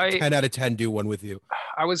would 10 out of 10 do one with you.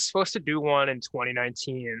 I was supposed to do one in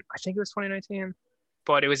 2019. I think it was 2019,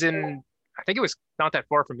 but it was I think it was not that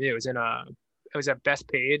far from you. It was at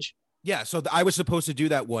Bethpage. Yeah, so I was supposed to do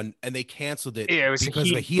that one, and they canceled it. Yeah, it was because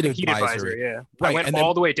of a heat advisory. Yeah, right. I went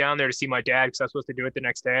all the way down there to see my dad because I was supposed to do it the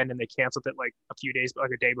next day, and then they canceled it like a few days, like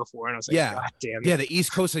a day before, and I was like, God damn it. Yeah, the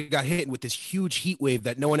East Coast got hit with this huge heat wave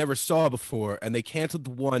that no one ever saw before, and they canceled the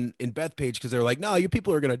one in Bethpage because they were like, no, you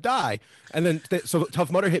people are gonna die. And then so Tough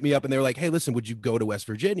Mudder hit me up, and they were like, hey, listen, would you go to West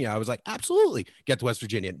Virginia? I was like, absolutely. Get to West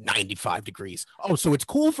Virginia, 95 degrees. Oh, so it's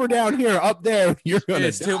cool for down here. Up there, you're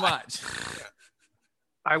gonna die. Too much.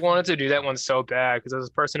 I wanted to do that one so bad because there's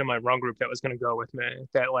a person in my run group that was going to go with me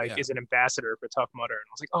that is an ambassador for Tough Mudder. And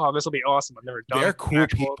I was like, oh, this will be awesome. I've never done They're cool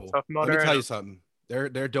people. Tough Mudder. Let me tell you something.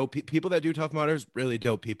 They're dope people that do Tough Mudders, really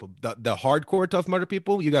dope people. The hardcore Tough Mudder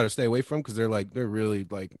people, you got to stay away from because they're really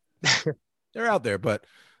like, they're out there. But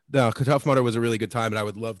no, Tough Mudder was a really good time, and I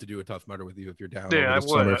would love to do a Tough Mudder with you if you're down. Yeah, I would.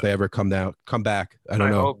 Summer, if they ever come back. I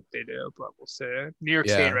don't know. I hope they do, but we'll see. New York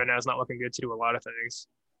State right now is not looking good to do a lot of things.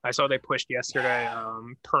 I saw they pushed yesterday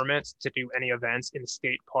permits to do any events in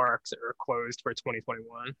state parks that are closed for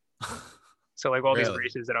 2021. So like all these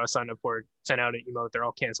races that I was signed up for sent out an email that they're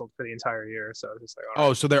all canceled for the entire year. So it's just like, all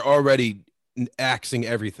right. So they're already axing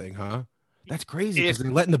everything, huh? That's crazy because they're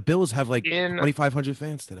letting the Bills have like 2,500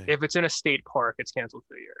 fans today. If it's in a state park, it's canceled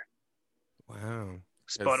for the year. Wow.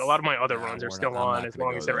 But a lot of my other runs are still on as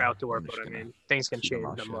long as they're outdoor. But I mean, things can change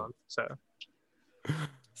in a month. So.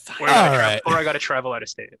 Or I got to travel out of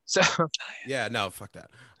state. So yeah, no, fuck that.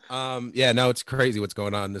 Yeah, no, it's crazy what's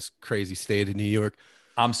going on in this crazy state in New York.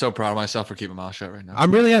 I'm so proud of myself for keeping my mouth shut right now. I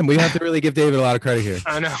really am. We have to really give David a lot of credit here.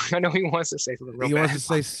 I know he wants to say something real He bad. wants to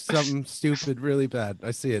say something stupid really bad.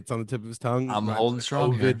 I see it. It's on the tip of his tongue. I'm holding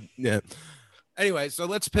strong here. Yeah. Anyway, so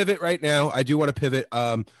let's pivot right now. I do want to pivot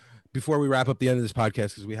before we wrap up the end of this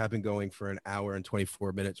podcast, because we have been going for an hour and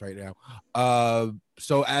 24 minutes right now.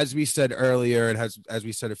 So as we said earlier, and as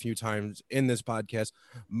we said a few times in this podcast,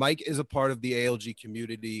 Mike is a part of the ALG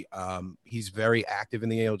community. He's very active in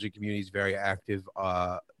the ALG community. He's very active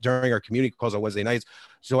during our community calls on Wednesday nights.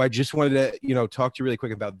 So I just wanted to, talk to you really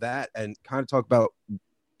quick about that and kind of talk about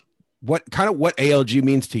what ALG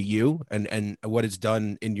means to you and what it's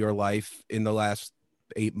done in your life in the last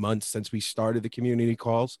 8 months since we started the community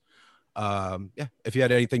calls. If you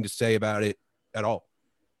had anything to say about it at all.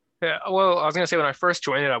 Yeah, well, I was gonna say when I first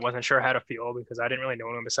joined it, I wasn't sure how to feel because I didn't really know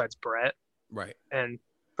anyone besides Brett. Right. And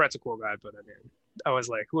Brett's a cool guy, but I was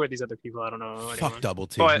like, who are these other people? I don't know anyone. Fuck Double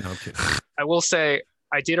T. But no, I'm kidding. I will say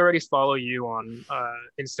I did already follow you on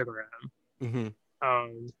Instagram. Mm-hmm.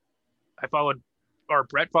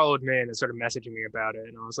 Brett followed me and then started messaging me about it,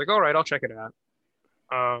 and I was like, all right, I'll check it out.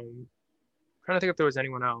 Trying to think if there was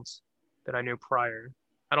anyone else that I knew prior.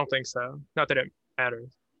 I don't think so. Not that it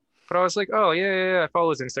matters. But I was like, oh, yeah, I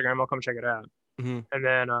follow his Instagram. I'll come check it out. Mm-hmm. And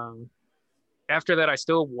then after that, I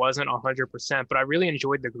still wasn't 100%, but I really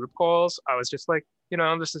enjoyed the group calls. I was just like,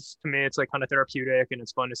 this is, to me, it's like kind of therapeutic, and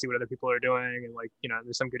it's fun to see what other people are doing. And like,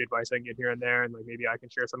 there's some good advice I can get here and there. And like, maybe I can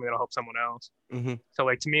share something that'll help someone else. Mm-hmm. So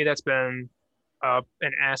like, to me, that's been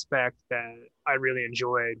an aspect that I really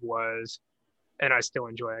enjoyed and I still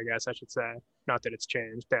enjoy, I guess I should say, not that it's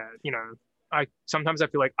changed, that, I sometimes I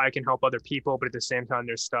feel like I can help other people, but at the same time,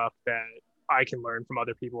 there's stuff that I can learn from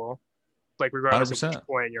other people, like regardless 100%. of which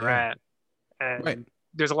point you're at. And right.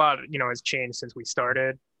 There's a lot, has changed since we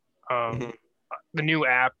started. The new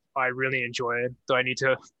app I really enjoyed, so I need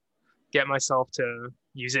to get myself to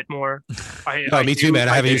use it more. Me too, man.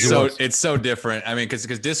 I haven't used it. It's so different. I mean, because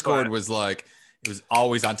Discord was like, it was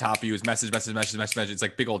always on top of you. It was message. It's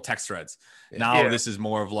like big old text threads. Now this is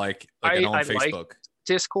more of like an own Facebook. Like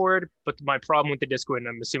Discord, but my problem with the Discord, and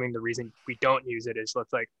I'm assuming the reason we don't use it, is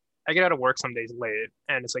it's like I get out of work some days late,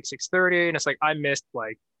 and it's like 6:30, and it's like I missed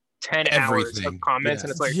like 10 hours of comments, and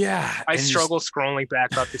it's like I struggle scrolling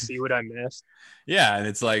back up to see what I missed. Yeah, and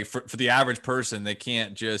it's like for the average person, they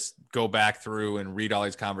can't just go back through and read all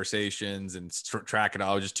these conversations and track it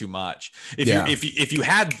all. Just too much. If you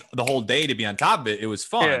had the whole day to be on top of it, it was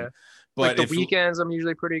fun. Yeah. But like the weekends, I'm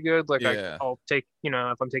usually pretty good. Like I'll take,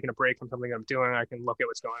 if I'm taking a break from something I'm doing, I can look at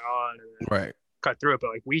what's going on and then cut through it. But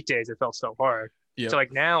like weekdays, it felt so hard. Yep. So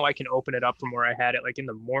like now I can open it up from where I had it, like in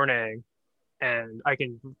the morning, and I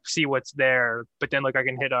can see what's there. But then like I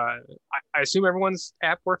can hit I assume everyone's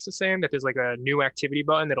app works the same, that there's like a new activity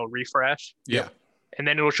button that'll refresh. Yeah. And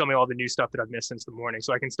then it'll show me all the new stuff that I've missed since the morning.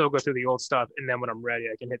 So I can still go through the old stuff. And then when I'm ready,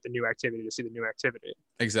 I can hit the new activity to see the new activity.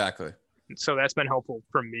 Exactly. So that's been helpful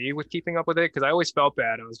for me with keeping up with it, because I always felt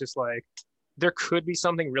bad. I was just like, there could be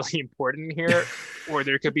something really important here, or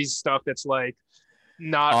there could be stuff that's like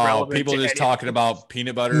not relevant. People just anything. Talking about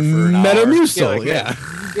peanut butter for an hour. Metamucil,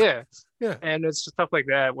 yeah. And it's stuff like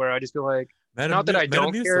that where I just feel like, not that I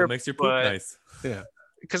don't care, makes your poop nice. Yeah,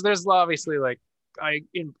 because there's obviously like I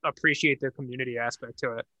appreciate the community aspect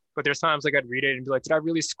to it, but there's times like I'd read it and be like, did I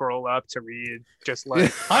really scroll up to read just like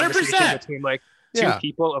 100% between like two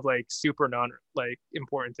people of like super non like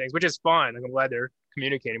important things, which is fine. Like, I'm glad they're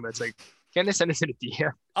communicating, but it's like, can't they send us in a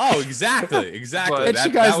DM? Oh, exactly. But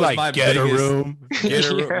you guys like get a room. Get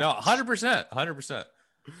a room. No, 100%.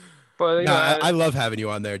 But I love having you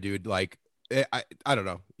on there, dude. Like, I don't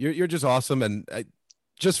know. You're just awesome, and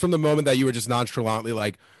just from the moment that you were just nonchalantly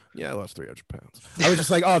like, I lost 300 pounds. I was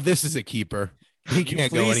just like, oh, this is a keeper. He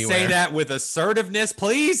can't go anywhere. Please say that with assertiveness,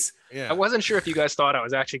 please. Yeah. I wasn't sure if you guys thought I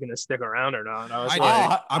was actually going to stick around or not. I was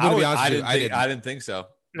I'm going to be honest with you. I didn't think so.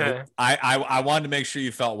 Nah. I wanted to make sure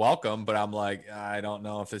you felt welcome, but I'm like, I don't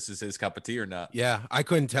know if this is his cup of tea or not. Yeah, I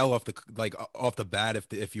couldn't tell off the bat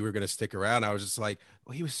if you were going to stick around. I was just like,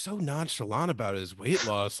 well, he was so nonchalant about his weight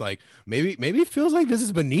loss. Like maybe it feels like this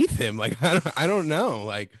is beneath him. Like I don't know.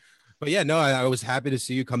 Like, but yeah, no, I was happy to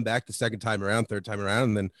see you come back the second time around, third time around,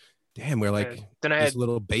 and then. Damn, we're like then I this had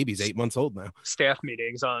little baby's 8 months old now. Staff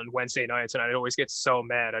meetings on Wednesday nights, and I'd always get so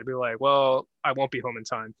mad. I'd be like, well, I won't be home in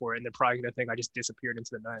time for it. And they're probably going to think I just disappeared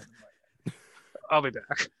into the night. I'm like, I'll be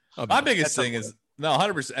back. My biggest thing is No,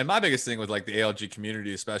 100%. And my biggest thing with like the ALG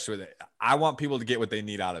community, especially with it, I want people to get what they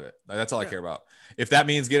need out of it. Like, that's all I care about. If that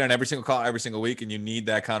means getting on every single call every single week and you need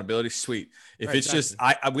that accountability, sweet. If it's just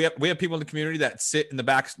we have people in the community that sit in the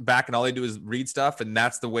back and all they do is read stuff, and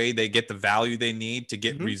that's the way they get the value they need to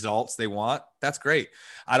get results they want. That's great.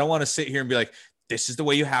 I don't want to sit here and be like, this is the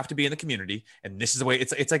way you have to be in the community, and this is the way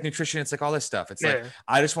it's like nutrition. It's like all this stuff. It's like,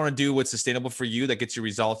 I just want to do what's sustainable for you that gets you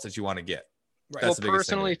results that you want to get. Right. Well,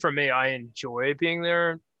 personally, for me, I enjoy being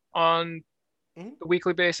there on the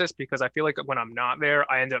weekly basis because I feel like when I'm not there,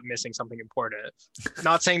 I end up missing something important.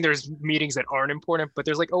 Not saying there's meetings that aren't important, but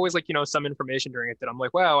there's like always like, some information during it that I'm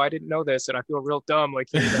like, wow, I didn't know this, and I feel real dumb. Like,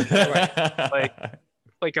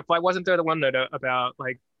 like if I wasn't there to learn about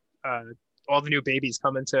like all the new babies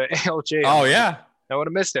coming to ALG, I would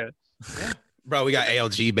have missed it. Bro, we got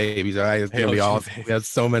ALG babies. All right, it's gonna be awesome. We have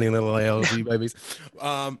so many little ALG babies.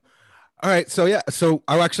 All right, so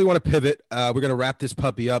I actually want to pivot. We're going to wrap this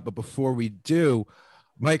puppy up, but before we do,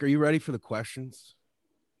 Mike, are you ready for the questions?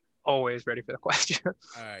 Always ready for the question. All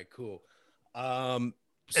right, cool.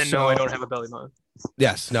 No, I don't have a belly button.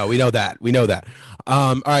 Yes, no, we know that.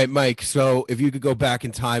 All right, Mike, so if you could go back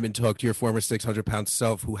in time and talk to your former 600-pound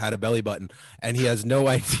self who had a belly button, and he has no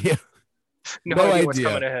idea. No idea what's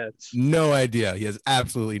coming ahead. No idea. He has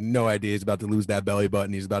absolutely no idea. He's about to lose that belly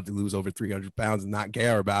button. He's about to lose over 300 pounds and not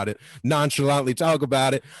care about it. Nonchalantly talk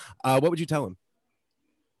about it. What would you tell him?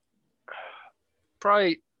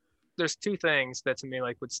 Probably there's two things that to me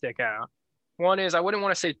like would stick out. One is I wouldn't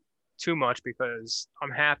want to say too much because I'm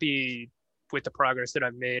happy with the progress that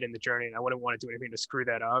I've made in the journey, and I wouldn't want to do anything to screw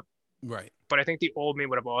that up. Right. But I think the old me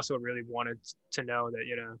would have also really wanted to know that,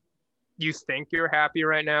 you think you're happy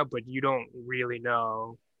right now, but you don't really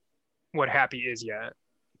know what happy is yet.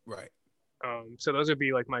 Right. So those would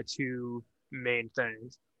be like my two main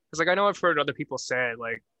things. Because like I know I've heard other people say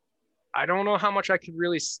like, I don't know how much I could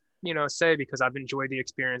really, say because I've enjoyed the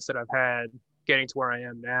experience that I've had getting to where I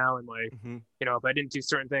am now. And like, if I didn't do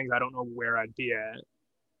certain things, I don't know where I'd be at.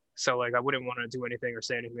 So like, I wouldn't want to do anything or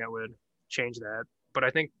say anything that would change that. But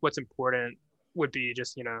I think what's important would be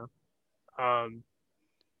just,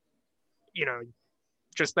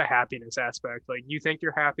 just the happiness aspect. Like you think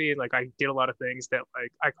you're happy. Like I did a lot of things that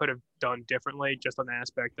like I could have done differently just on the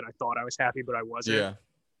aspect that I thought I was happy, but I wasn't. Yeah.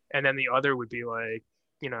 And then the other would be like,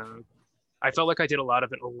 I felt like I did a lot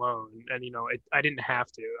of it alone, and I didn't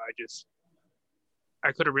have to.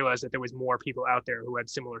 I could have realized that there was more people out there who had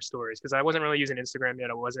similar stories because I wasn't really using Instagram yet.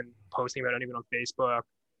 I wasn't posting about it even on Facebook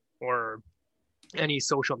or any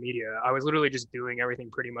social media. I was literally just doing everything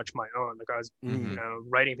pretty much my own. Like I was,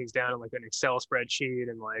 writing things down in like an Excel spreadsheet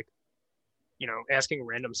and like, asking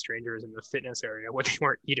random strangers in the fitness area what they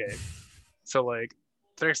weren't eating. So like,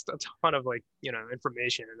 there's a ton of like,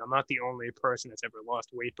 information, and I'm not the only person that's ever lost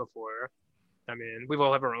weight before. I mean, we've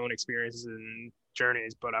all have our own experiences and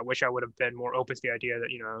journeys, but I wish I would have been more open to the idea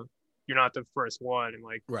that, you're not the first one, and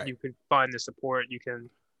like, you can find the support, you can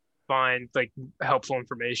find like helpful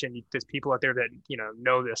information. There's people out there that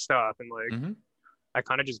know this stuff, and like I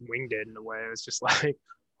kind of just winged it in a way. It was just like,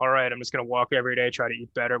 all right, I'm just gonna walk every day, try to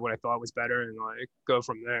eat better, what I thought was better, and like go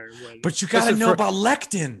from there. But you gotta know about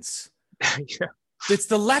lectins. Yeah, it's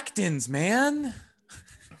the lectins, man.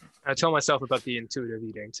 I tell myself about the intuitive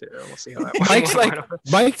eating too. We'll see how that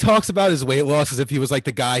works. Mike talks about his weight loss as if he was like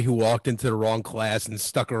the guy who walked into the wrong class and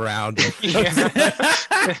stuck around.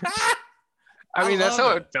 I mean, that's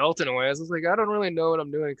how it felt in a way. I was like, I don't really know what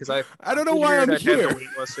I'm doing because I don't know why I'm here. I had the weight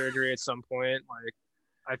loss surgery at some point. Like,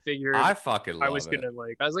 I figured I fucking love I was gonna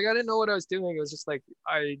like. I was like, I didn't know what I was doing. It was just like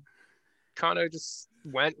I kind of just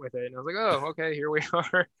went with it, and I was like, oh, okay, here we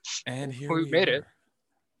are, and here we made it.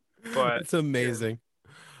 But it's amazing.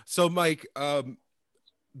 So, Mike, I'm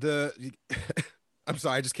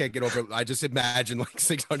sorry, I just can't get over it. I just imagine like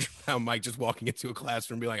 600-pound Mike just walking into a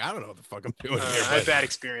classroom and be like, I don't know what the fuck I'm doing here. I had bad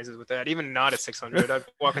experiences with that. Even not at 600, I'd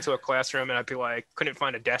walk into a classroom and I'd be like, couldn't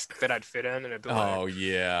find a desk that I'd fit in, and I'd be like, oh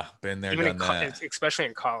yeah, been there, done that. Especially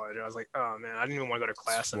in college, I was like, oh man, I didn't even want to go to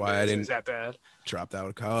class. Why I didn't that bad. Dropped out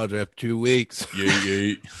of college after 2 weeks.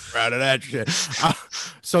 Yeah. Proud of that shit.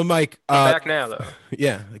 So, Mike, I'm back now though.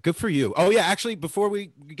 Yeah, good for you. Oh yeah, actually, before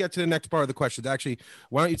we get to the next part of the questions, actually,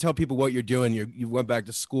 why don't you tell people what you're doing? You went back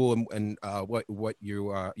to school and what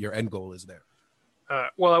your end goal is there.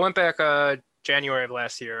 Well, I went back January of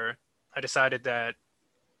last year. I decided that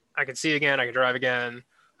I can see again, I can drive again.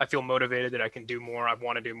 I feel motivated that I can do more. I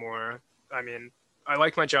want to do more. I mean, I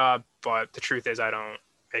like my job, but the truth is I don't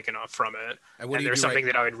make enough from it. And there's something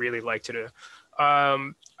that I would really like to do.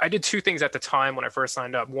 I did two things at the time when I first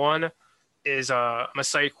signed up. One is I'm a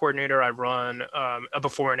site coordinator. I run a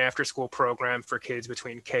before and after school program for kids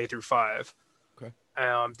between K through 5.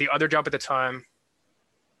 Okay. The other job at the time,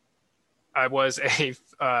 I was a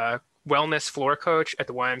wellness floor coach at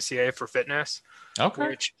the YMCA for fitness. Okay.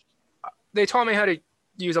 Which they taught me how to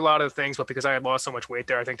use a lot of things, but because I had lost so much weight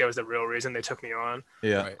there, I think that was the real reason they took me on.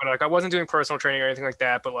 Yeah. Right. But like I wasn't doing personal training or anything like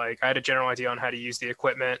that, but like I had a general idea on how to use the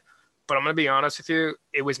equipment. But I'm gonna be honest with you,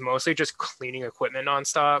 it was mostly just cleaning equipment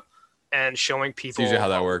nonstop and showing people usually how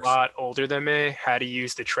that works. a lot older than me how to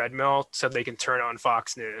use the treadmill so they can turn on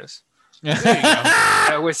Fox News.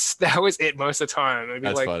 That was it most of the time. It'd be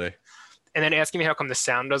That's like, funny. and then asking me how come the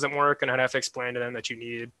sound doesn't work, and I'd have to explain to them that you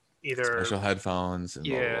need either Special headphones. And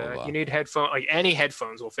blah, blah, blah. you need headphones, like any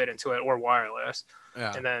headphones will fit into it or wireless.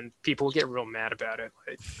 Yeah. And then people get real mad about it.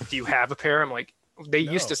 Like, do you have a pair? I'm like, they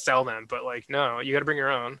used to sell them, but like, no, you got to bring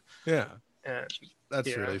your own. Yeah. And That's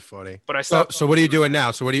yeah. really funny. But I So, stopped. so what are you doing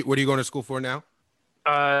now? So what are you going to school for now?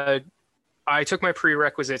 I took my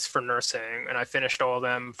prerequisites for nursing, and I finished all of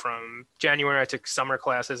them from January. I took summer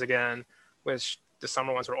classes again, which the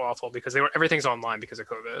summer ones were awful because everything's online because of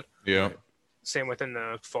COVID. Yeah. Same within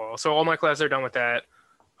the fall. So all my classes are done with that.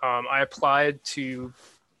 I applied to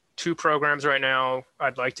 2 programs right now.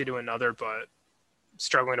 I'd like to do another, but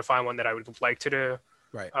struggling to find one that I would like to do.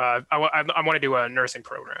 Right. I want to do a nursing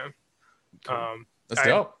program. That's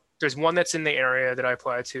dope. There's one that's in the area that I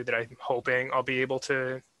applied to that I'm hoping I'll be able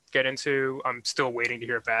to get into. I'm still waiting to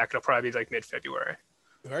hear back. It'll probably be like mid-February.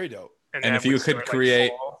 Very dope. And that if you would could start, like,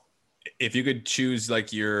 create, fall. if you could choose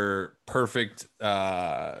like your perfect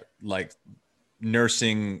like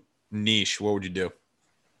nursing niche, what would you do?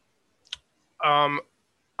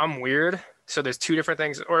 I'm weird. So there's 2 different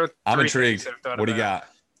things, or I'm 3 intrigued. things I've thought What do you about. got?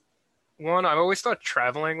 One, I've always thought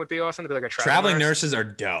traveling would be awesome to be like a Traveling nurse. nurses are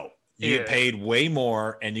dope. You get Yeah. paid way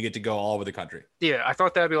more and you get to go all over the country. Yeah, I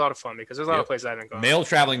thought that'd be a lot of fun because there's a lot Yep. of places I haven't gone. Male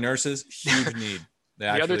traveling nurses, huge need. They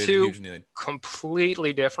The other actually two- huge need.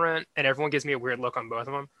 Completely different, and everyone gives me a weird look on both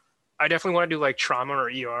of them. I definitely want to do like trauma or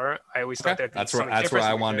ER. I always thought Okay. that'd be That's where something different I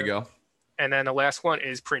than we wanted to do. go. And then the last one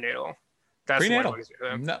is prenatal. That's the one Prenatal. that gives me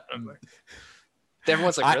the- No. I'm like-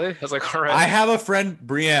 Everyone's like, really? I was like, all right. I have a friend,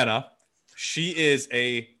 Brianna. She is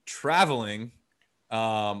a traveling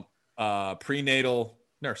prenatal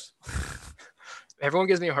nurse. Everyone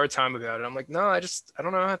gives me a hard time about it. I'm like, no, I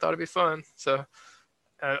don't know. I thought it'd be fun. So,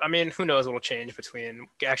 I mean, who knows what'll change between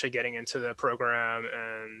actually getting into the program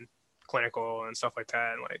and clinical and stuff like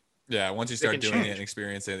that. And like, Yeah, once you They start can doing it change. and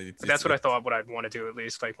experiencing it, but that's what I thought what I'd want to do at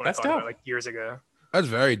least, like when That's I thought about dope. it like years ago. That's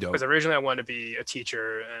very dope. Because originally I wanted to be a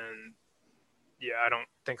teacher, and yeah, I don't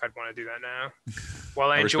think I'd want to do that now.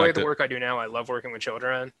 While I enjoy respect the it. work I do now, I love working with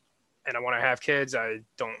children, and I want to have kids. I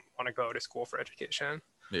don't want to go to school for education.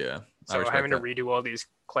 Yeah. I So respect having to that. redo all these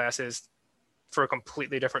classes for a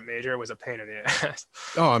completely different major was a pain in the ass.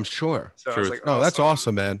 Oh, I'm sure. So I was Truth. like, Oh, that's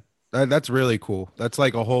awesome, man. That's really cool. That's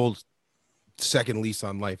like a whole second lease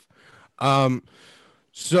on life.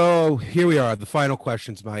 So here we are, the final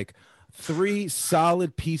questions, Mike. 3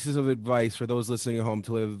 solid pieces of advice for those listening at home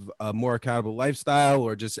to live a more accountable lifestyle,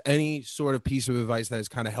 or just any sort of piece of advice that has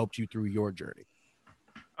kind of helped you through your journey.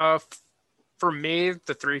 For me,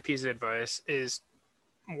 the 3 pieces of advice is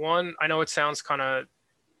one. I know it sounds kind of,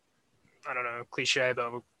 I don't know, cliche,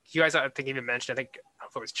 but you guys, I think, even mentioned, I don't know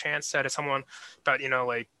if it was Chance said to someone about,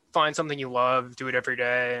 like find something you love, do it every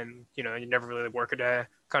day, and you never really work a day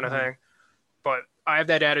kind of thing. But I have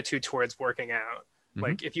that attitude towards working out.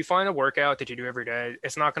 Like if you find a workout that you do every day,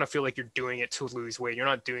 it's not going to feel like you're doing it to lose weight. You're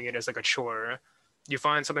not doing it as like a chore. You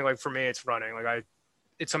find something, like for me, it's running. Like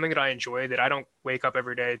it's something that I enjoy, that I don't wake up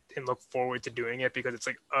every day and look forward to doing it because it's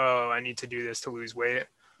like, oh, I need to do this to lose weight.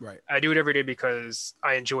 Right. I do it every day because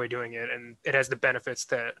I enjoy doing it, and it has the benefits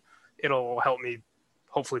that it'll help me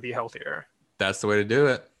hopefully be healthier. That's the way to do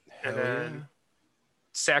it. And Hell then yeah.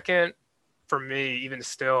 second, for me, even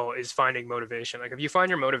still, is finding motivation. Like if you find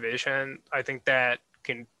your motivation, I think that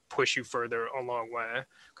can push you further a long way.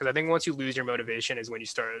 Because I think once you lose your motivation is when you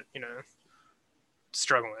start,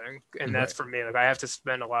 struggling. And that's for me. Like I have to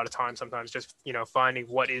spend a lot of time sometimes just, finding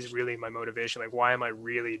what is really my motivation. Like why am I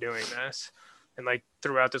really doing this? And like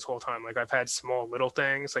throughout this whole time, like I've had small little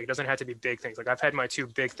things. Like it doesn't have to be big things. Like I've had my 2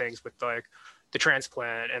 big things with like the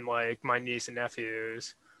transplant and like my niece and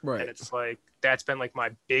nephews. Right. And it's like that's been like my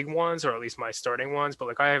big ones, or at least my starting ones. But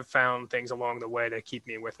like I have found things along the way that keep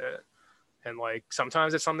me with it. And like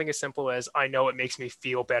sometimes it's something as simple as I know it makes me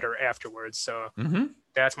feel better afterwards. So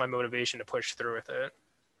that's my motivation to push through with it.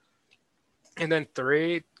 And then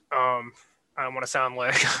 3, I don't want to sound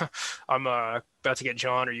like I'm about to get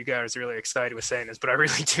John or you guys really excited with saying this, but I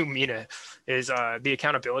really do mean it, is the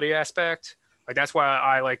accountability aspect. Like that's why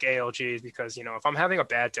I like ALGs, because if I'm having a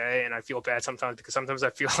bad day, and I feel bad sometimes because sometimes I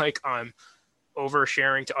feel like I'm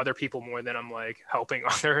oversharing to other people more than I'm like helping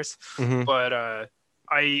others. Mhm. But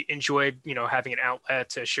I enjoy, having an outlet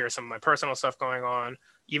to share some of my personal stuff going on,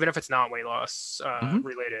 even if it's not weight loss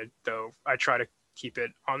related. Though I try to keep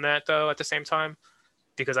it on that though at the same time,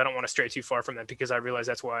 because I don't want to stray too far from that, because I realize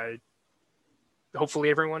that's why hopefully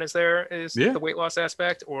everyone is the weight loss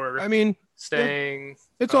aspect, or I mean, staying.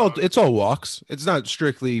 it's all walks. It's not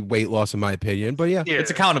strictly weight loss in my opinion, but yeah.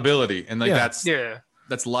 It's accountability. And like Yeah.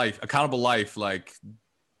 that's life, accountable life. Like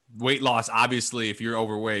weight loss, obviously, if you're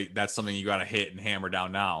overweight, that's something you got to hit and hammer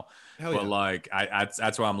down now. Hell but yeah. like,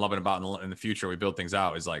 that's what I'm loving about in the future. We build things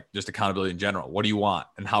out is like just accountability in general. What do you want,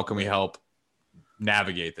 and how can we help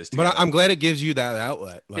navigate this together? But I'm glad it gives you that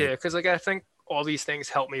outlet. Like, Yeah, because like I think all these things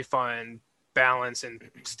help me find balance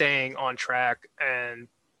and staying on track and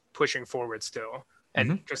pushing forward still,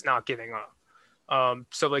 and just not giving up.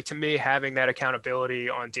 So like to me, having that accountability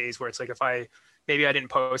on days where it's like, if I didn't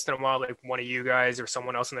post in a while, like one of you guys or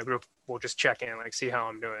someone else in the group will just check in, like see how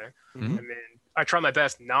I'm doing. I mean, I try my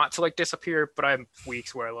best not to like disappear, but I have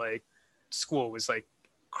weeks where like school was like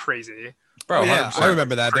crazy. Bro, yeah, 100%. I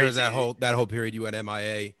remember that. There was Crazy. that whole period you went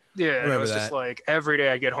MIA. Yeah, and it was that. just like every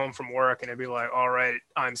day I get home from work and it'd be like, all right,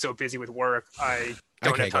 I'm so busy with work, I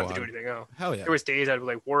don't have can't time go to do on. anything else. Hell yeah. There was days I'd be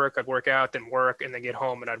like I'd work out, then work, and then get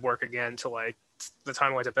home and I'd work again till like the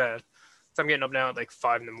time I went to bed. So I'm getting up now at like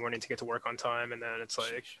 5 a.m. to get to work on time, and then it's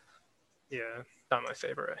like, yeah, not my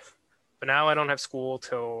favorite. But now I don't have school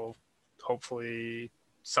till hopefully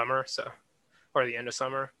summer, or the end of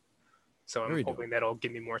summer. So I'm hoping that'll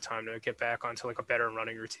give me more time to get back onto like a better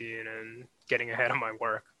running routine and getting ahead of my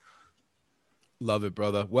work. Love it,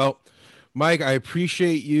 brother. Well, Mike, I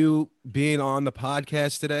appreciate you being on the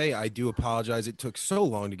podcast today. I do apologize it took so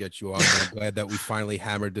long to get you on. I'm glad that we finally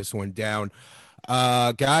hammered this one down.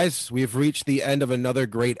 Guys, we've reached the end of another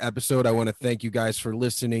great episode. I want to thank you guys for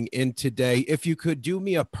listening in today. If you could do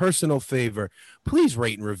me a personal favor, please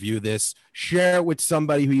rate and review this. Share it with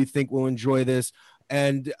somebody who you think will enjoy this.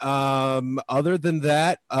 And other than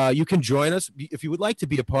that, you can join us. If you would like to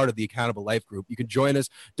be a part of the Accountable Life Group, you can join us,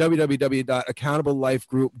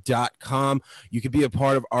 www.accountablelifegroup.com. You can be a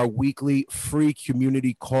part of our weekly free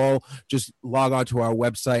community call. Just log on to our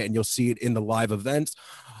website and you'll see it in the live events.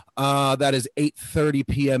 That is 8:30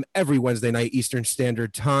 p.m. every Wednesday night, Eastern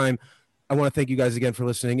Standard Time. I want to thank you guys again for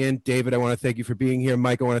listening in. David, I want to thank you for being here.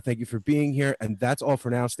 Mike, I want to thank you for being here. And that's all for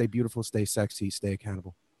now. Stay beautiful, stay sexy, stay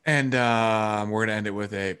accountable. And we're going to end it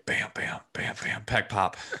with a bam, bam, bam, bam, peck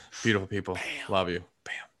pop. Beautiful people. Bam. Love you.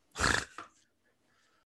 Bam.